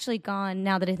actually gone,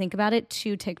 now that I think about it,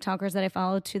 to TikTokers that I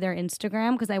follow to their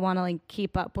Instagram because I want to like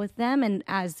keep up with them. And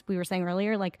as we were saying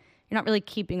earlier, like you're not really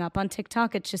keeping up on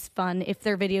TikTok. It's just fun. If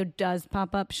their video does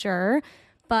pop up, sure.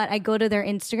 But I go to their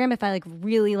Instagram if I like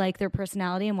really like their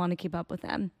personality and want to keep up with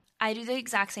them. I do the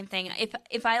exact same thing.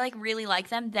 If I like really like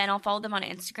them, then I'll follow them on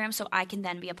Instagram so I can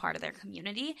then be a part of their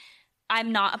community.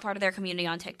 I'm not a part of their community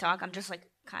on TikTok. I'm just like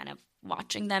kind of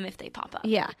watching them if they pop up.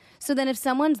 Yeah. So then if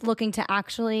someone's looking to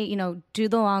actually, do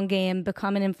the long game,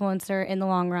 become an influencer in the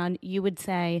long run, you would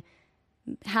say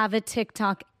have a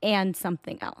TikTok and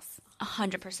something else.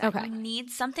 100%. Okay. You need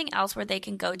something else where they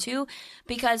can go to,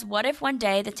 because what if one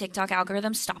day the TikTok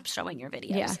algorithm stops showing your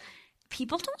videos? Yeah.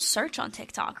 People don't search on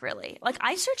TikTok really. Like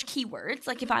I search keywords.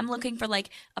 Like if I'm looking for like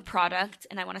a product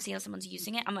and I want to see how someone's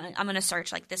using it, I'm gonna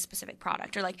search like this specific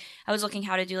product. Or like I was looking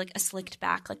how to do like a slicked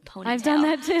back like ponytail. I've done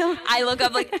that too. I look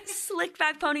up like slicked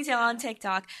back ponytail on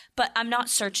TikTok, but I'm not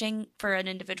searching for an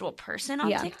individual person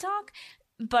on TikTok.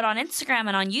 But on Instagram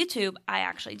and on YouTube, I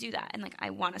actually do that, and like I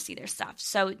want to see their stuff.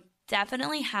 So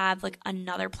definitely have like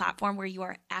another platform where you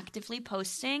are actively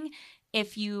posting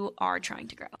if you are trying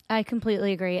to grow. I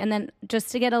completely agree. And then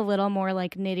just to get a little more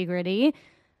like nitty gritty,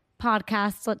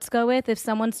 podcasts, let's go with, if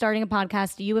someone's starting a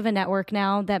podcast, you have a network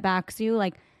now that backs you,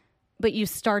 like, but you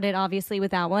started obviously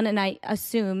without one. And I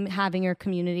assume having your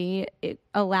community, it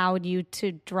allowed you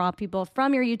to draw people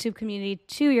from your YouTube community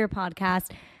to your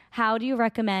podcast. How do you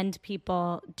recommend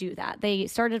people do that? They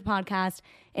started a podcast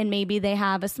and maybe they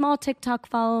have a small TikTok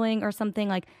following or something.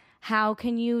 Like, how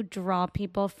can you draw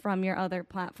people from your other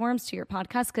platforms to your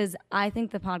podcast? Because I think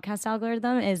the podcast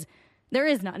algorithm is, there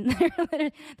is none.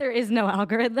 There is no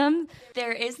algorithm.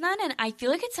 There is none, and I feel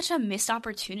like it's such a missed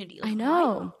opportunity. Like, I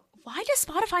know. Why does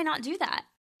Spotify not do that?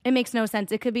 It makes no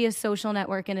sense. It could be a social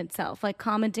network in itself, like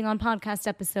commenting on podcast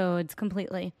episodes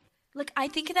completely. Like, I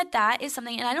think that is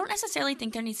something, and I don't necessarily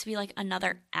think there needs to be like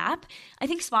another app. I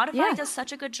think Spotify does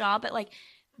such a good job at like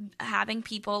having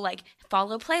people like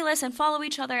follow playlists and follow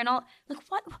each other and all. Like,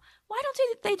 why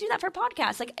don't they do that for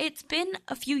podcasts? Like, it's been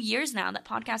a few years now that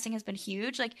podcasting has been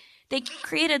huge. Like, they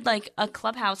created like a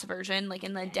Clubhouse version like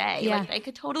in the day. Like, they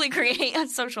could totally create a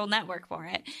social network for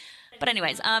it. But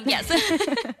anyways, yes.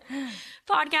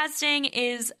 Podcasting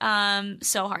is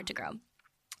so hard to grow.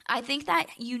 I think that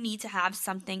you need to have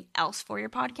something else for your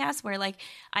podcast, where like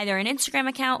either an Instagram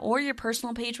account or your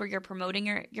personal page where you're promoting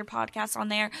your podcast on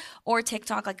there, or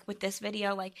TikTok, like with this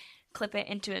video, like clip it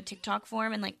into a TikTok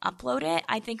form and like upload it.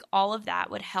 I think all of that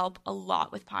would help a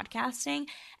lot with podcasting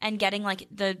and getting like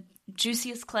the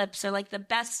juiciest clips or like the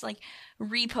best like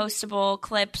repostable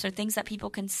clips or things that people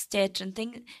can stitch and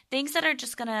things that are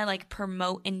just gonna like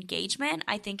promote engagement,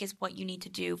 I think is what you need to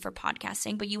do for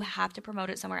podcasting. But you have to promote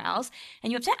it somewhere else,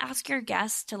 and you have to ask your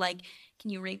guests to like, can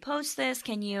you repost this?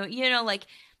 Can you like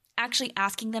actually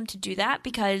asking them to do that,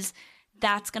 because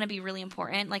that's gonna be really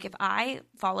important. Like if I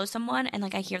follow someone and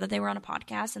like I hear that they were on a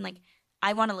podcast and like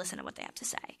I want to listen to what they have to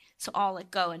say, so I'll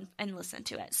like go and listen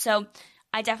to it. So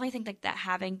I definitely think that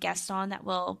having guests on that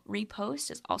will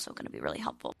repost is also going to be really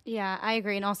helpful. Yeah, I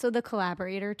agree. And also the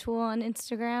collaborator tool on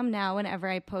Instagram. Now, whenever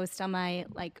I post on my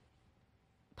like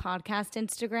podcast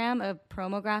Instagram a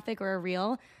promo graphic or a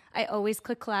reel, I always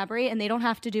click collaborate, and they don't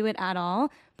have to do it at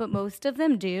all. But most of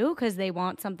them do, because they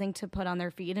want something to put on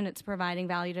their feed and it's providing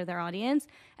value to their audience.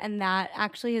 And that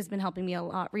actually has been helping me a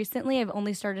lot recently. I've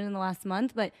only started in the last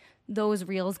month, but those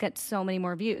reels get so many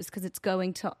more views because it's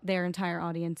going to their entire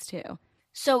audience too.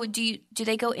 So do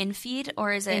they go in feed,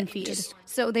 or is it in feed?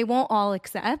 So they won't all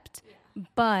accept,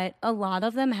 but a lot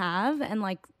of them have. And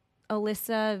like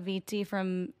Alyssa Vitti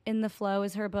from In the Flow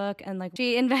is her book, and like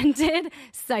she invented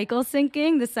cycle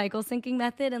syncing, the cycle syncing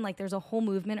method, and like there's a whole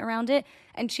movement around it,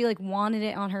 and she like wanted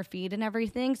it on her feed and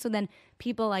everything. So then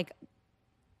people like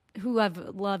who have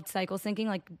loved cycle syncing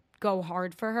like go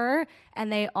hard for her,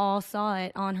 and they all saw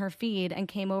it on her feed and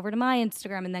came over to my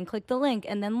Instagram and then clicked the link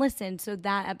and then listened. So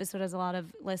that episode has a lot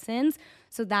of listens.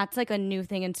 So that's like a new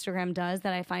thing Instagram does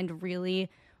that I find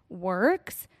really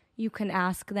works. You can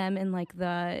ask them in like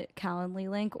the Calendly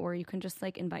link, or you can just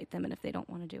like invite them, and if they don't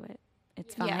want to do it,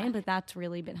 it's fine. But that's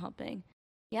really been helping.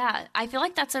 Yeah, I feel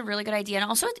like that's a really good idea. And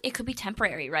also it could be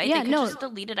temporary, right? Yeah, they could just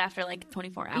delete it after like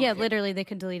 24 hours. Yeah, literally they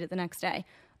could delete it the next day.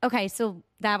 Okay, so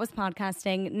that was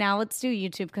podcasting. Now let's do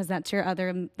YouTube, because that's your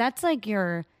other, that's like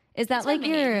your, is that like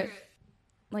your,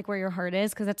 like where your heart is?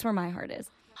 Because that's where my heart is.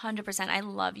 100%. I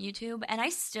love YouTube, and I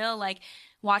still like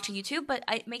watch YouTube, but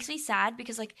it makes me sad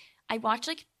because like I watch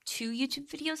like 2 YouTube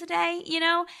videos a day,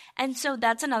 And so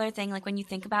that's another thing. Like when you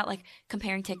think about like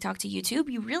comparing TikTok to YouTube,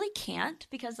 you really can't,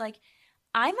 because like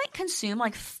I might consume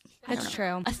like, That's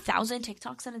true. 1,000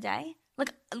 TikToks in a day.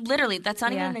 Like literally, that's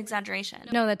not even an exaggeration.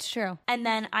 No, that's true. And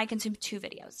then I consume 2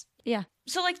 videos. Yeah.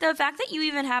 So like the fact that you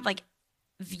even have like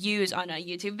views on a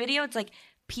YouTube video, it's like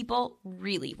people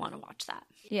really want to watch that.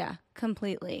 Yeah,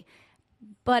 completely.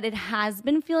 But it has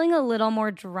been feeling a little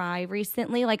more dry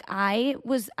recently. Like I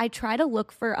try to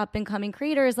look for up and coming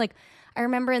creators. Like I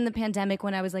remember in the pandemic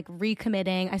when I was like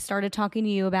recommitting, I started talking to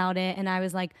you about it, and I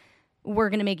was like, we're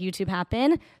going to make YouTube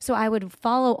happen. So I would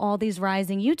follow all these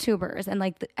rising YouTubers and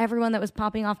like everyone that was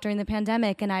popping off during the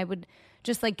pandemic. And I would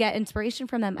just like get inspiration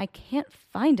from them. I can't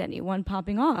find anyone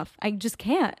popping off. I just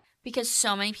can't. Because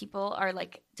so many people are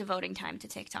like devoting time to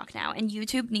TikTok now, and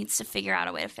YouTube needs to figure out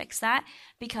a way to fix that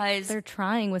because they're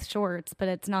trying with shorts, but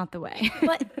it's not the way.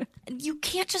 But you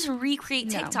can't just recreate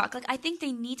TikTok. Like I think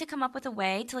they need to come up with a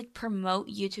way to like promote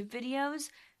YouTube videos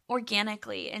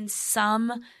organically in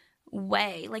some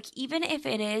way. Like even if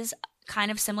it is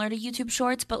kind of similar to YouTube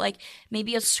Shorts, but like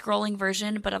maybe a scrolling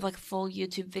version, but of like full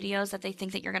YouTube videos that they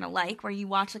think that you're gonna like, where you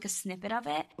watch like a snippet of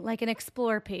it, like an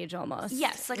explore page almost.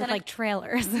 Yes, like with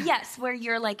trailers. Yes, where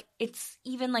you're like, it's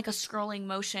even like a scrolling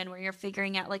motion where you're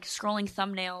figuring out like scrolling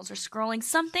thumbnails or scrolling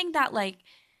something that like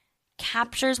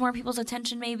captures more people's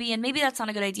attention maybe, and maybe that's not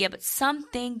a good idea, but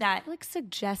something that like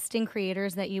suggesting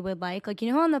creators that you would like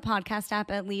you know, on the podcast app,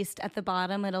 at least at the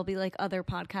bottom it'll be like other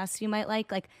podcasts you might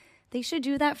like they should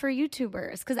do that for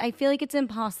YouTubers, because I feel like it's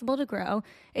impossible to grow.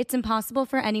 It's impossible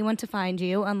for anyone to find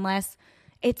you unless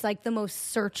it's like the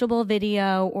most searchable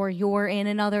video or you're in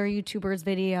another YouTuber's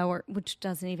video, or which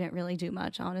doesn't even really do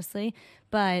much, honestly.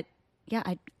 But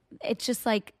yeah, it's just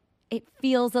like it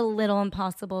feels a little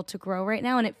impossible to grow right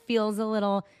now, and it feels a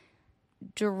little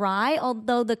dry,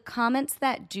 although the comments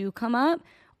that do come up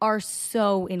are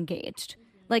so engaged.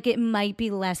 Like it might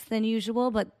be less than usual,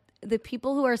 but the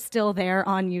people who are still there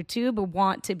on YouTube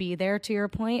want to be there, to your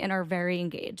point, and are very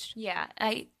engaged. Yeah,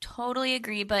 I totally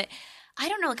agree. But I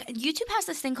don't know. Like, YouTube has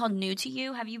this thing called New to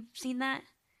You. Have you seen that?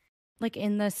 Like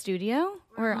in the studio?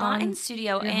 Or not on in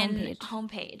studio, in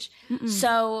homepage.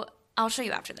 So I'll show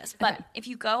you after this. But if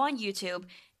you go on YouTube,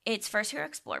 it's first your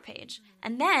explore page.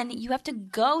 And then you have to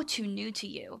go to New to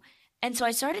You. And so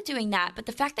I started doing that. But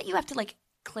the fact that you have to like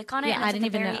click on it and it's at the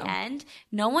very end,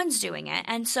 no one's doing it.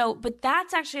 And so, but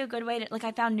that's actually a good way to, like,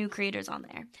 I found new creators on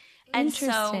there. And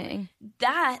so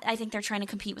that, I think they're trying to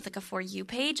compete with like a For You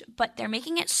page, but they're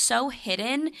making it so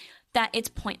hidden that it's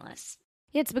pointless.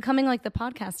 Yeah, it's becoming like the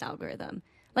podcast algorithm.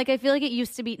 Like I feel like it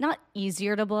used to be not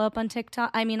easier to blow up on TikTok.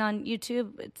 I mean, on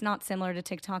YouTube, it's not similar to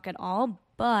TikTok at all,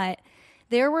 but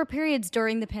there were periods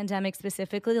during the pandemic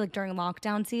specifically, like during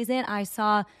lockdown season, I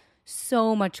saw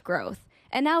so much growth.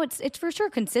 And now it's for sure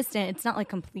consistent. It's not like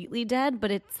completely dead,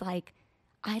 but it's like,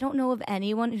 I don't know of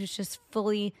anyone who's just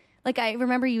fully, like I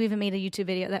remember you even made a YouTube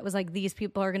video that was like, these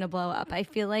people are going to blow up. I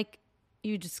feel like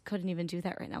you just couldn't even do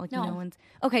that right now. Like no one's,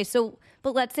 okay, so,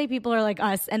 but let's say people are like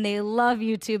us and they love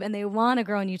YouTube and they want to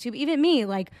grow on YouTube. Even me,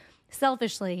 like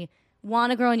selfishly,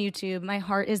 want to grow on YouTube. My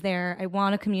heart is there. I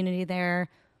want a community there.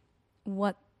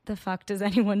 What the fuck does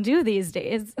anyone do these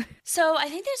days? So I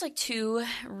think there's like two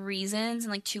reasons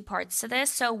and like two parts to this.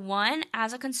 So one,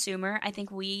 as a consumer, I think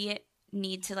we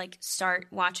need to like start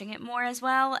watching it more as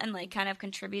well and like kind of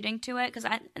contributing to it, because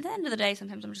at the end of the day,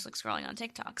 sometimes I'm just like scrolling on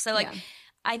TikTok. So like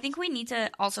I think we need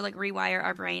to also like rewire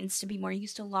our brains to be more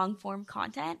used to long form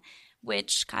content,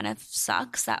 which kind of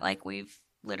sucks that like we've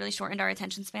literally shortened our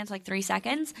attention span to like 3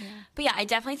 seconds. But yeah, I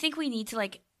definitely think we need to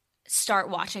like start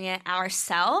watching it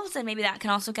ourselves, and maybe that can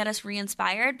also get us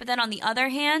re-inspired. But then on the other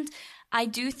hand, I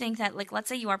do think that, like, let's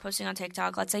say you are posting on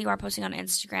TikTok, let's say you are posting on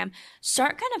Instagram,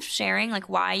 start kind of sharing like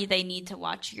why they need to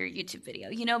watch your YouTube video,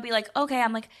 you know, be like, okay,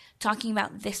 I'm like talking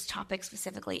about this topic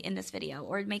specifically in this video,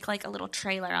 or make like a little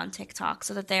trailer on TikTok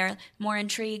so that they're more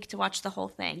intrigued to watch the whole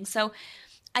thing. So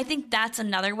I think that's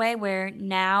another way where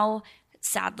now,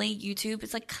 sadly, YouTube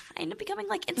is like kind of becoming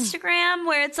like Instagram,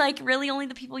 where it's like really only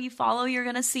the people you follow you're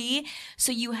going to see.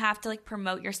 So you have to like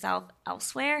promote yourself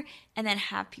elsewhere and then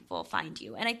have people find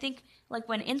you. And I think like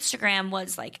when Instagram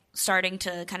was like starting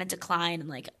to kind of decline and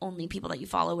like only people that you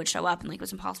follow would show up and like it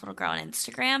was impossible to grow on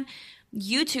Instagram,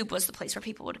 YouTube was the place where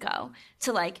people would go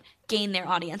to like gain their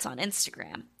audience on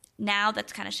Instagram. Now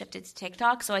that's kind of shifted to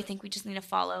TikTok. So I think we just need to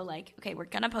follow like, okay, we're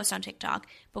going to post on TikTok,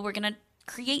 but we're going to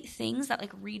create things that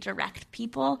like redirect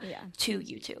people to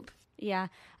YouTube. Yeah.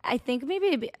 I think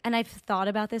maybe, and I've thought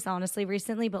about this honestly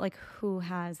recently, but like who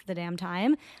has the damn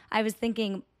time? I was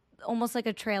thinking almost like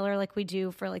a trailer like we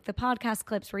do for like the podcast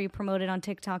clips where you promote it on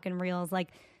TikTok and Reels, like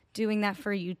doing that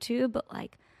for YouTube, but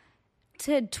like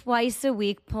to twice a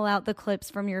week pull out the clips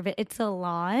from your video. It's a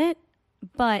lot.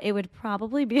 But it would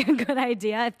probably be a good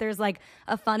idea if there's like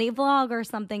a funny vlog or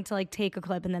something to like take a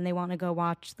clip and then they want to go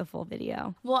watch the full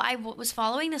video. Well, I was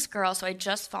following this girl, so I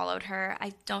just followed her.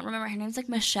 I don't remember. Her name's like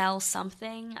Michelle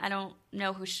something. I don't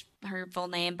know her full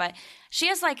name, but she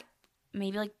has like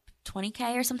maybe like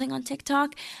 20K or something on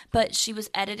TikTok, but she was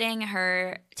editing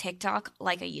her TikTok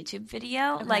like a YouTube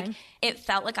video. Okay. Like it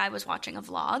felt like I was watching a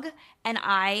vlog and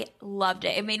I loved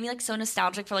it. It made me like so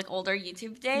nostalgic for like older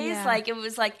YouTube days. Yeah. Like it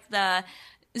was like the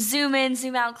zoom in,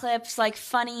 zoom out clips, like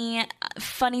funny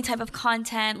type of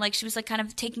content. Like she was like kind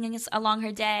of taking us along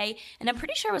her day. And I'm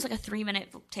pretty sure it was like a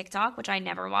 3-minute TikTok, which I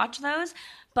never watch those.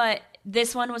 But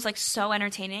this one was like so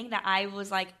entertaining that I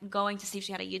was like going to see if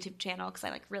she had a YouTube channel because I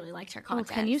like really liked her content.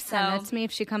 Oh, can you send that to me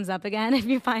if she comes up again, if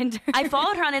you find her? I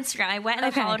followed her on Instagram. I went and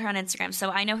I followed her on Instagram, so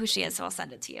I know who she is, so I'll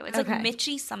send it to you. It's like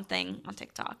Mitchie something on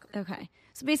TikTok. Okay.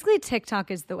 So basically TikTok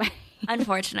is the way.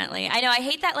 Unfortunately. I know, I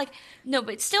hate that. Like, no,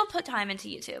 but still put time into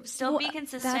YouTube. Still be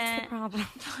consistent. That's the problem.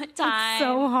 Put time. It's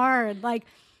so hard. Like,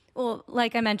 well,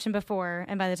 like I mentioned before,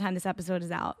 and by the time this episode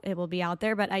is out, it will be out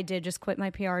there, but I did just quit my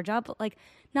PR job. But like,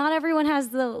 not everyone has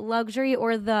the luxury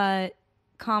or the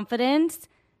confidence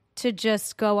to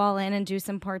just go all in and do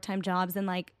some part-time jobs and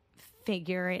like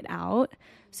figure it out.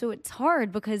 So it's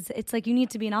hard because it's like you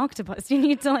need to be an octopus. You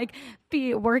need to like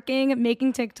be working,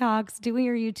 making TikToks, doing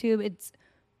your YouTube. It's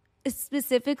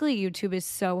specifically YouTube is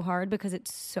so hard because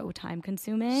it's so time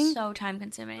consuming. So time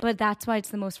consuming. But that's why it's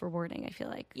the most rewarding, I feel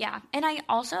like. Yeah. And I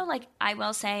also like, I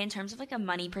will say in terms of like a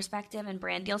money perspective and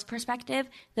brand deals perspective,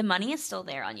 the money is still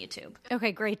there on YouTube.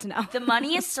 Okay, great to know. The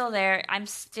money is still there. I'm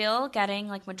still getting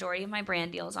like majority of my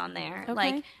brand deals on there. Okay.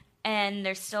 Like, and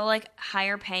they're still like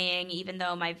higher paying even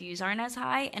though my views aren't as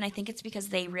high. And I think it's because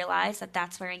they realize that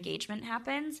that's where engagement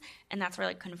happens and that's where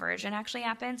like conversion actually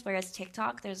happens. Whereas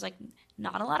TikTok, there's like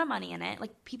not a lot of money in it.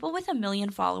 Like people with 1 million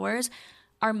followers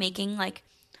are making like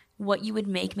what you would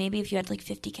make maybe if you had like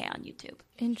 50K on YouTube.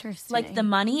 Interesting. Like the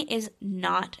money is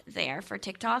not there for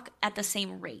TikTok at the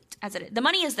same rate as it is. The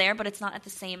money is there, but it's not at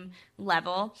the same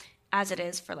level as it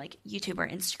is for like YouTube or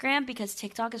Instagram because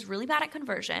TikTok is really bad at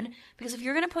conversion. Because if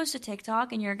you're going to post a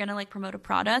TikTok and you're going to like promote a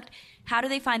product, how do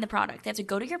they find the product? They have to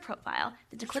go to your profile.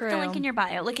 They have to click the link in your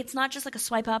bio. Like it's not just like a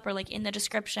swipe up or like in the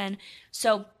description.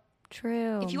 So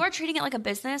true. If you are treating it like a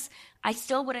business, I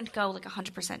still wouldn't go like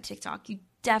 100% TikTok. You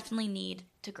definitely need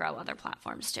to grow other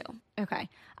platforms too. Okay.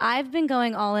 I've been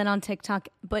going all in on TikTok,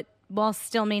 but while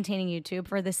still maintaining YouTube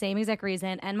for the same exact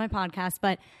reason and my podcast.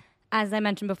 But as I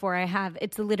mentioned before,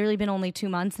 it's literally been only 2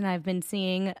 months and I've been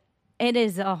seeing it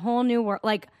is a whole new world.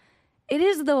 Like it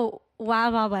is the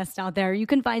Wild Wild West out there. You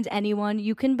can find anyone.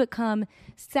 You can become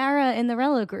Sarah in the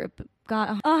Rella group.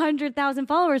 Got 100,000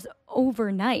 followers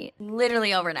overnight.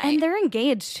 Literally overnight. And they're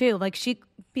engaged too. Like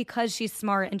because she's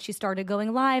smart and she started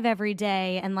going live every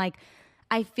day. And like,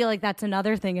 I feel like that's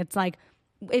another thing. It's like,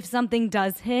 if something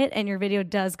does hit and your video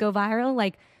does go viral,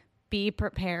 like be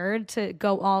prepared to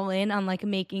go all in on like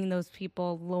making those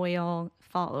people loyal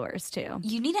followers too.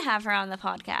 You need to have her on the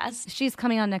podcast. She's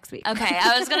coming on next week. Okay.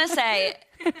 I was going to say,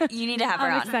 you need to have her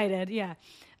on. I'm excited. Yeah.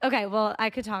 Okay, well, I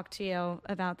could talk to you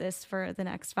about this for the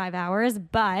next 5 hours,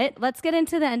 but let's get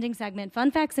into the ending segment. Fun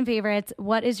facts and favorites.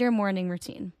 What is your morning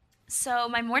routine? So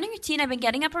my morning routine, I've been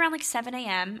getting up around like 7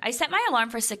 a.m. I set my alarm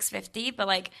for 6:50, but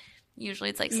like usually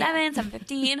it's like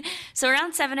 7:15. So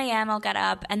around 7 a.m. I'll get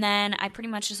up and then I pretty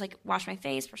much just like wash my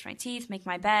face, brush my teeth, make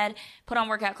my bed, put on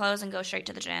workout clothes and go straight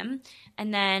to the gym.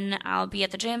 And then I'll be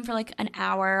at the gym for like an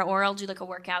hour or I'll do like a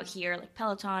workout here like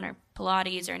Peloton or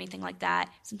Pilates or anything like that.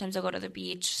 Sometimes I'll go to the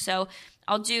beach. So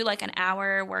I'll do like an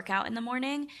hour workout in the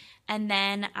morning and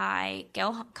then I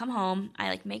come home, I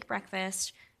like make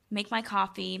breakfast, make my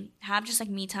coffee, have just like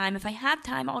me time. If I have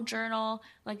time, I'll journal,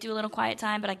 like do a little quiet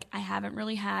time, but I haven't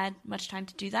really had much time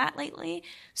to do that lately.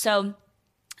 So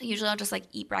usually I'll just like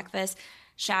eat breakfast,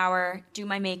 shower, do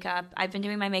my makeup. I've been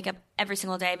doing my makeup every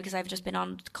single day because I've just been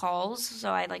on calls. So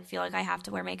I like feel like I have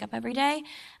to wear makeup every day.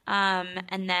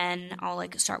 And then I'll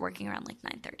like start working around like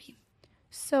 9:30.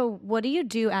 So what do you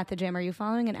do at the gym? Are you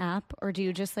following an app or do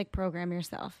you just like program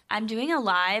yourself? I'm doing a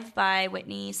live by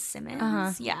Whitney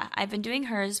Simmons. Yeah, I've been doing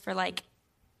hers for like,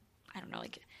 I don't know,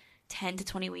 like 10 to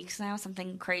 20 weeks now,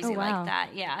 something crazy like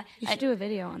that. Yeah. You should do a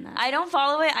video on that. I don't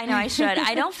follow it. I know I should.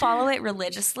 I don't follow it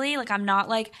religiously. Like I'm not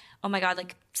like, oh my God,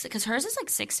 like, because hers is like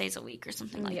 6 days a week or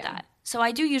something like that. So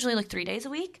I do usually like 3 days a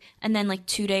week and then like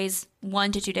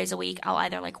 1 to 2 days a week, I'll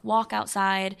either like walk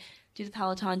outside, do the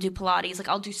Peloton, do Pilates. Like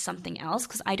I'll do something else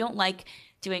because I don't like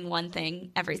doing one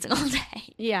thing every single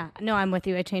day. Yeah, no, I'm with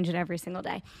you. I change it every single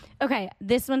day. Okay,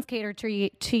 this one's catered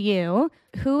to you.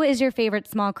 Who is your favorite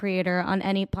small creator on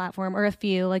any platform or a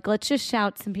few? Like let's just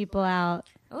shout some people out.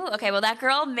 Oh, okay. Well, that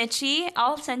girl, Mitchie,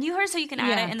 I'll send you her so you can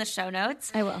add it in the show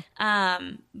notes. I will.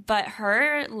 But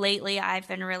her lately I've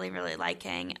been really, really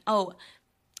liking. Oh,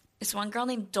 this one girl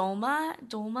named Dolma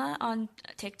on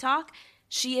TikTok.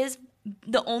 She is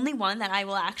the only one that I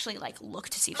will actually like look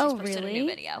to see if she's posted a new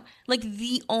video. Like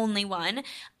the only one.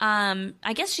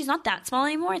 I guess she's not that small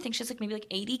anymore. I think she's like maybe like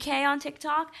 80K on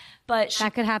TikTok, but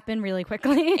that could happen really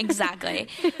quickly. Exactly.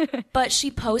 But she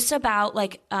posts about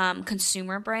like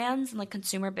consumer brands and like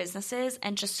consumer businesses,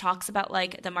 and just talks about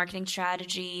like the marketing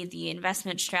strategy, the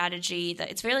investment strategy.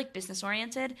 It's very like business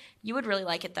oriented. You would really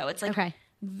like it though. It's like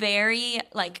very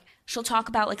like, she'll talk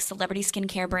about like celebrity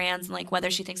skincare brands and like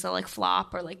whether she thinks they'll like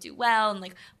flop or like do well, and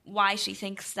like why she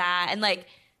thinks that, and like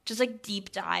just like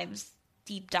deep dive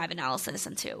analysis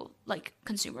into like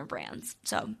consumer brands.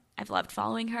 So I've loved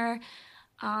following her.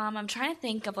 I'm trying to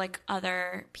think of like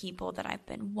other people that I've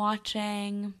been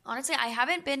watching. Honestly, I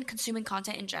haven't been consuming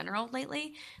content in general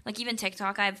lately. Like even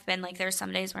TikTok, I've been like, there's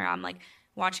some days where I'm like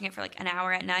watching it for like an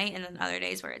hour at night, and then other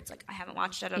days where it's like I haven't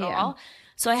watched it at all.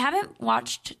 So I haven't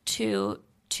watched too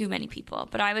many people,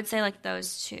 but I would say like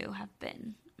those two have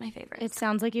been my favorites. It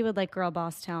sounds like you would like Girl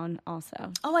Boss Town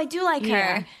also. Oh, I do like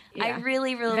her. Yeah. I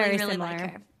really like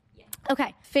her. Yeah.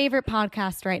 Okay. Favorite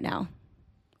podcast right now,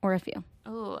 or a few?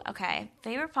 Oh, okay.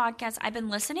 Favorite podcast. I've been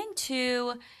listening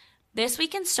to This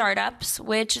Week in Startups,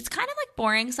 which is kind of like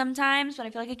boring sometimes, but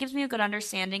I feel like it gives me a good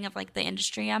understanding of like the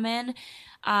industry I'm in.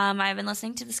 I've been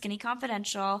listening to The Skinny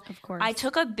Confidential. Of course. I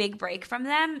took a big break from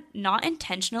them, not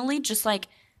intentionally, just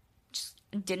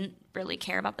didn't really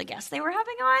care about the guests they were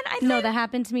having on, I think. No, that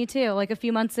happened to me too, like a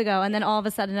few months ago, and then all of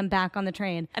a sudden I'm back on the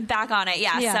train. I'm back on it,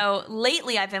 yeah. So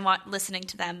lately I've been listening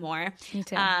to them more. Me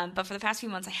too. But for the past few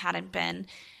months I hadn't been.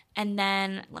 And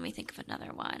then let me think of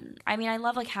another one. I mean, I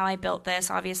love like How I Built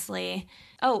This, obviously.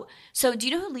 Oh, so do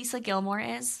you know who Lisa Gilmore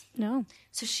is? No.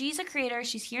 So she's a creator.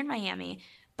 She's here in Miami.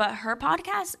 But her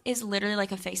podcast is literally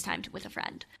like a FaceTime with a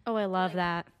friend. Oh, I love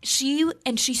that. She's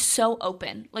so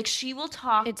open. Like she will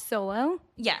talk. It's solo?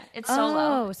 Yeah, it's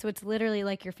solo. Oh, so it's literally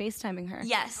like you're FaceTiming her.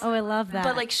 Yes. Oh, I love that.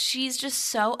 But like she's just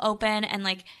so open and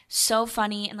like so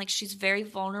funny, and like she's very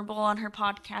vulnerable on her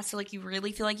podcast. So like you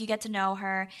really feel like you get to know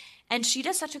her. And she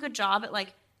does such a good job at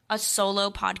like a solo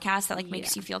podcast that like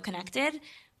makes you feel connected.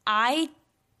 I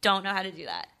don't know how to do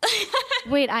that.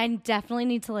 Wait, I definitely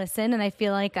need to listen, and I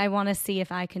feel like I want to see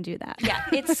if I can do that. Yeah,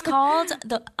 it's called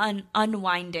the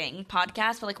Unwinding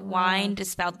podcast, but like wind is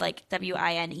spelled like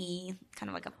WINE, kind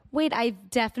of like a... Wait,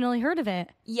 I've definitely heard of it.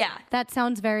 Yeah. That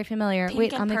sounds very familiar. Pink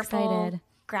Wait, and I'm purple excited.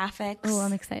 Graphics. Oh,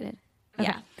 I'm excited.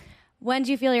 Okay. Yeah. When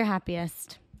do you feel your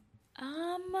happiest?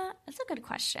 That's a good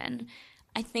question.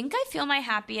 I think I feel my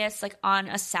happiest like on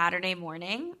a Saturday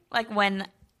morning, like when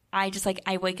I just like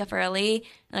I wake up early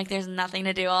and like there's nothing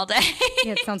to do all day.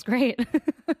 Yeah, it sounds great.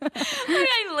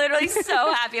 I'm literally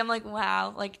so happy. I'm like,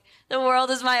 wow, like the world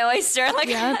is my oyster. Like,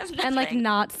 yeah, and like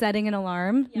not setting an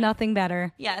alarm, nothing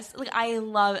better. Yes, like I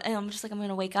love, and I'm just like I'm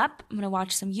gonna wake up, I'm gonna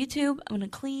watch some YouTube, I'm gonna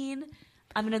clean,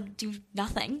 I'm gonna do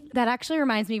nothing. That actually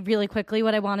reminds me really quickly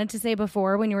what I wanted to say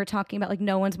before when you were talking about like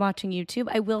no one's watching YouTube.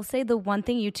 I will say the one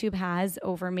thing YouTube has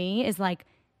over me is like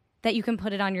that you can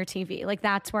put it on your TV. Like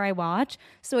that's where I watch.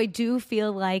 So I do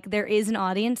feel like there is an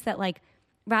audience that like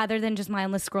rather than just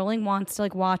mindless scrolling wants to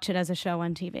like watch it as a show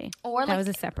on TV. Or that like was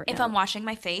a separate if note. I'm washing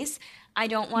my face, I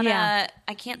don't want to,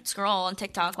 I can't scroll on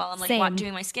TikTok while I'm like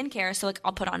doing my skincare. So like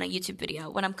I'll put on a YouTube video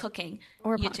when I'm cooking.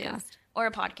 Or a YouTube. podcast. Or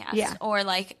a podcast. Yeah. Or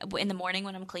like in the morning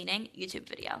when I'm cleaning, YouTube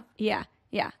video. Yeah.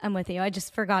 Yeah. I'm with you. I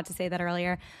just forgot to say that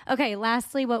earlier. Okay.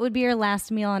 Lastly, what would be your last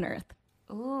meal on earth?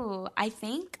 Ooh, I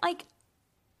think like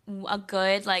a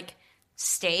good like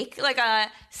steak, like a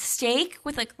steak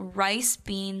with like rice,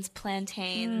 beans,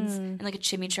 plantains, and like a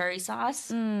chimichurri sauce.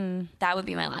 That would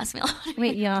be my last meal.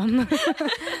 Wait, yum.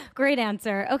 Great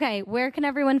answer. Okay, where can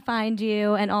everyone find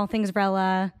you and all things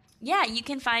Rella? Yeah, you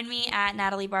can find me at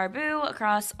Natalie Barbu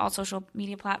across all social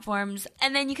media platforms.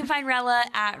 And then you can find Rella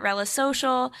at Rella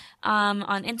Social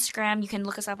on Instagram. You can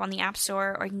look us up on the App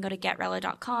Store, or you can go to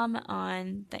getrella.com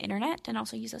on the internet and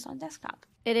also use us on desktop.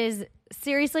 It is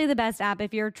seriously the best app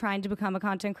if you're trying to become a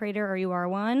content creator or you are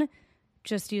one.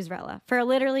 Just use Rella for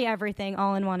literally everything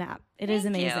all in one app. It is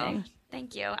amazing.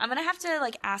 Thank you. I'm going to have to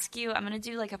like ask you, I'm going to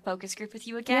do like a focus group with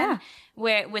you again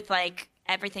where with like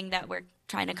everything that we're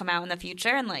trying to come out in the future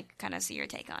and like kind of see your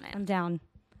take on it. I'm down.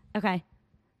 Okay.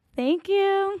 Thank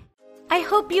you. I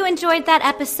hope you enjoyed that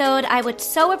episode. I would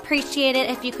so appreciate it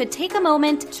if you could take a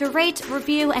moment to rate,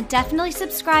 review, and definitely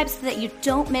subscribe so that you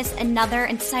don't miss another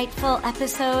insightful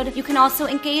episode. You can also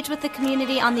engage with the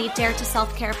community on the Dare to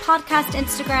Self-Care podcast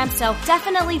Instagram, so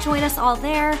definitely join us all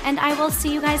there, and I will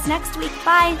see you guys next week.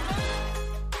 Bye!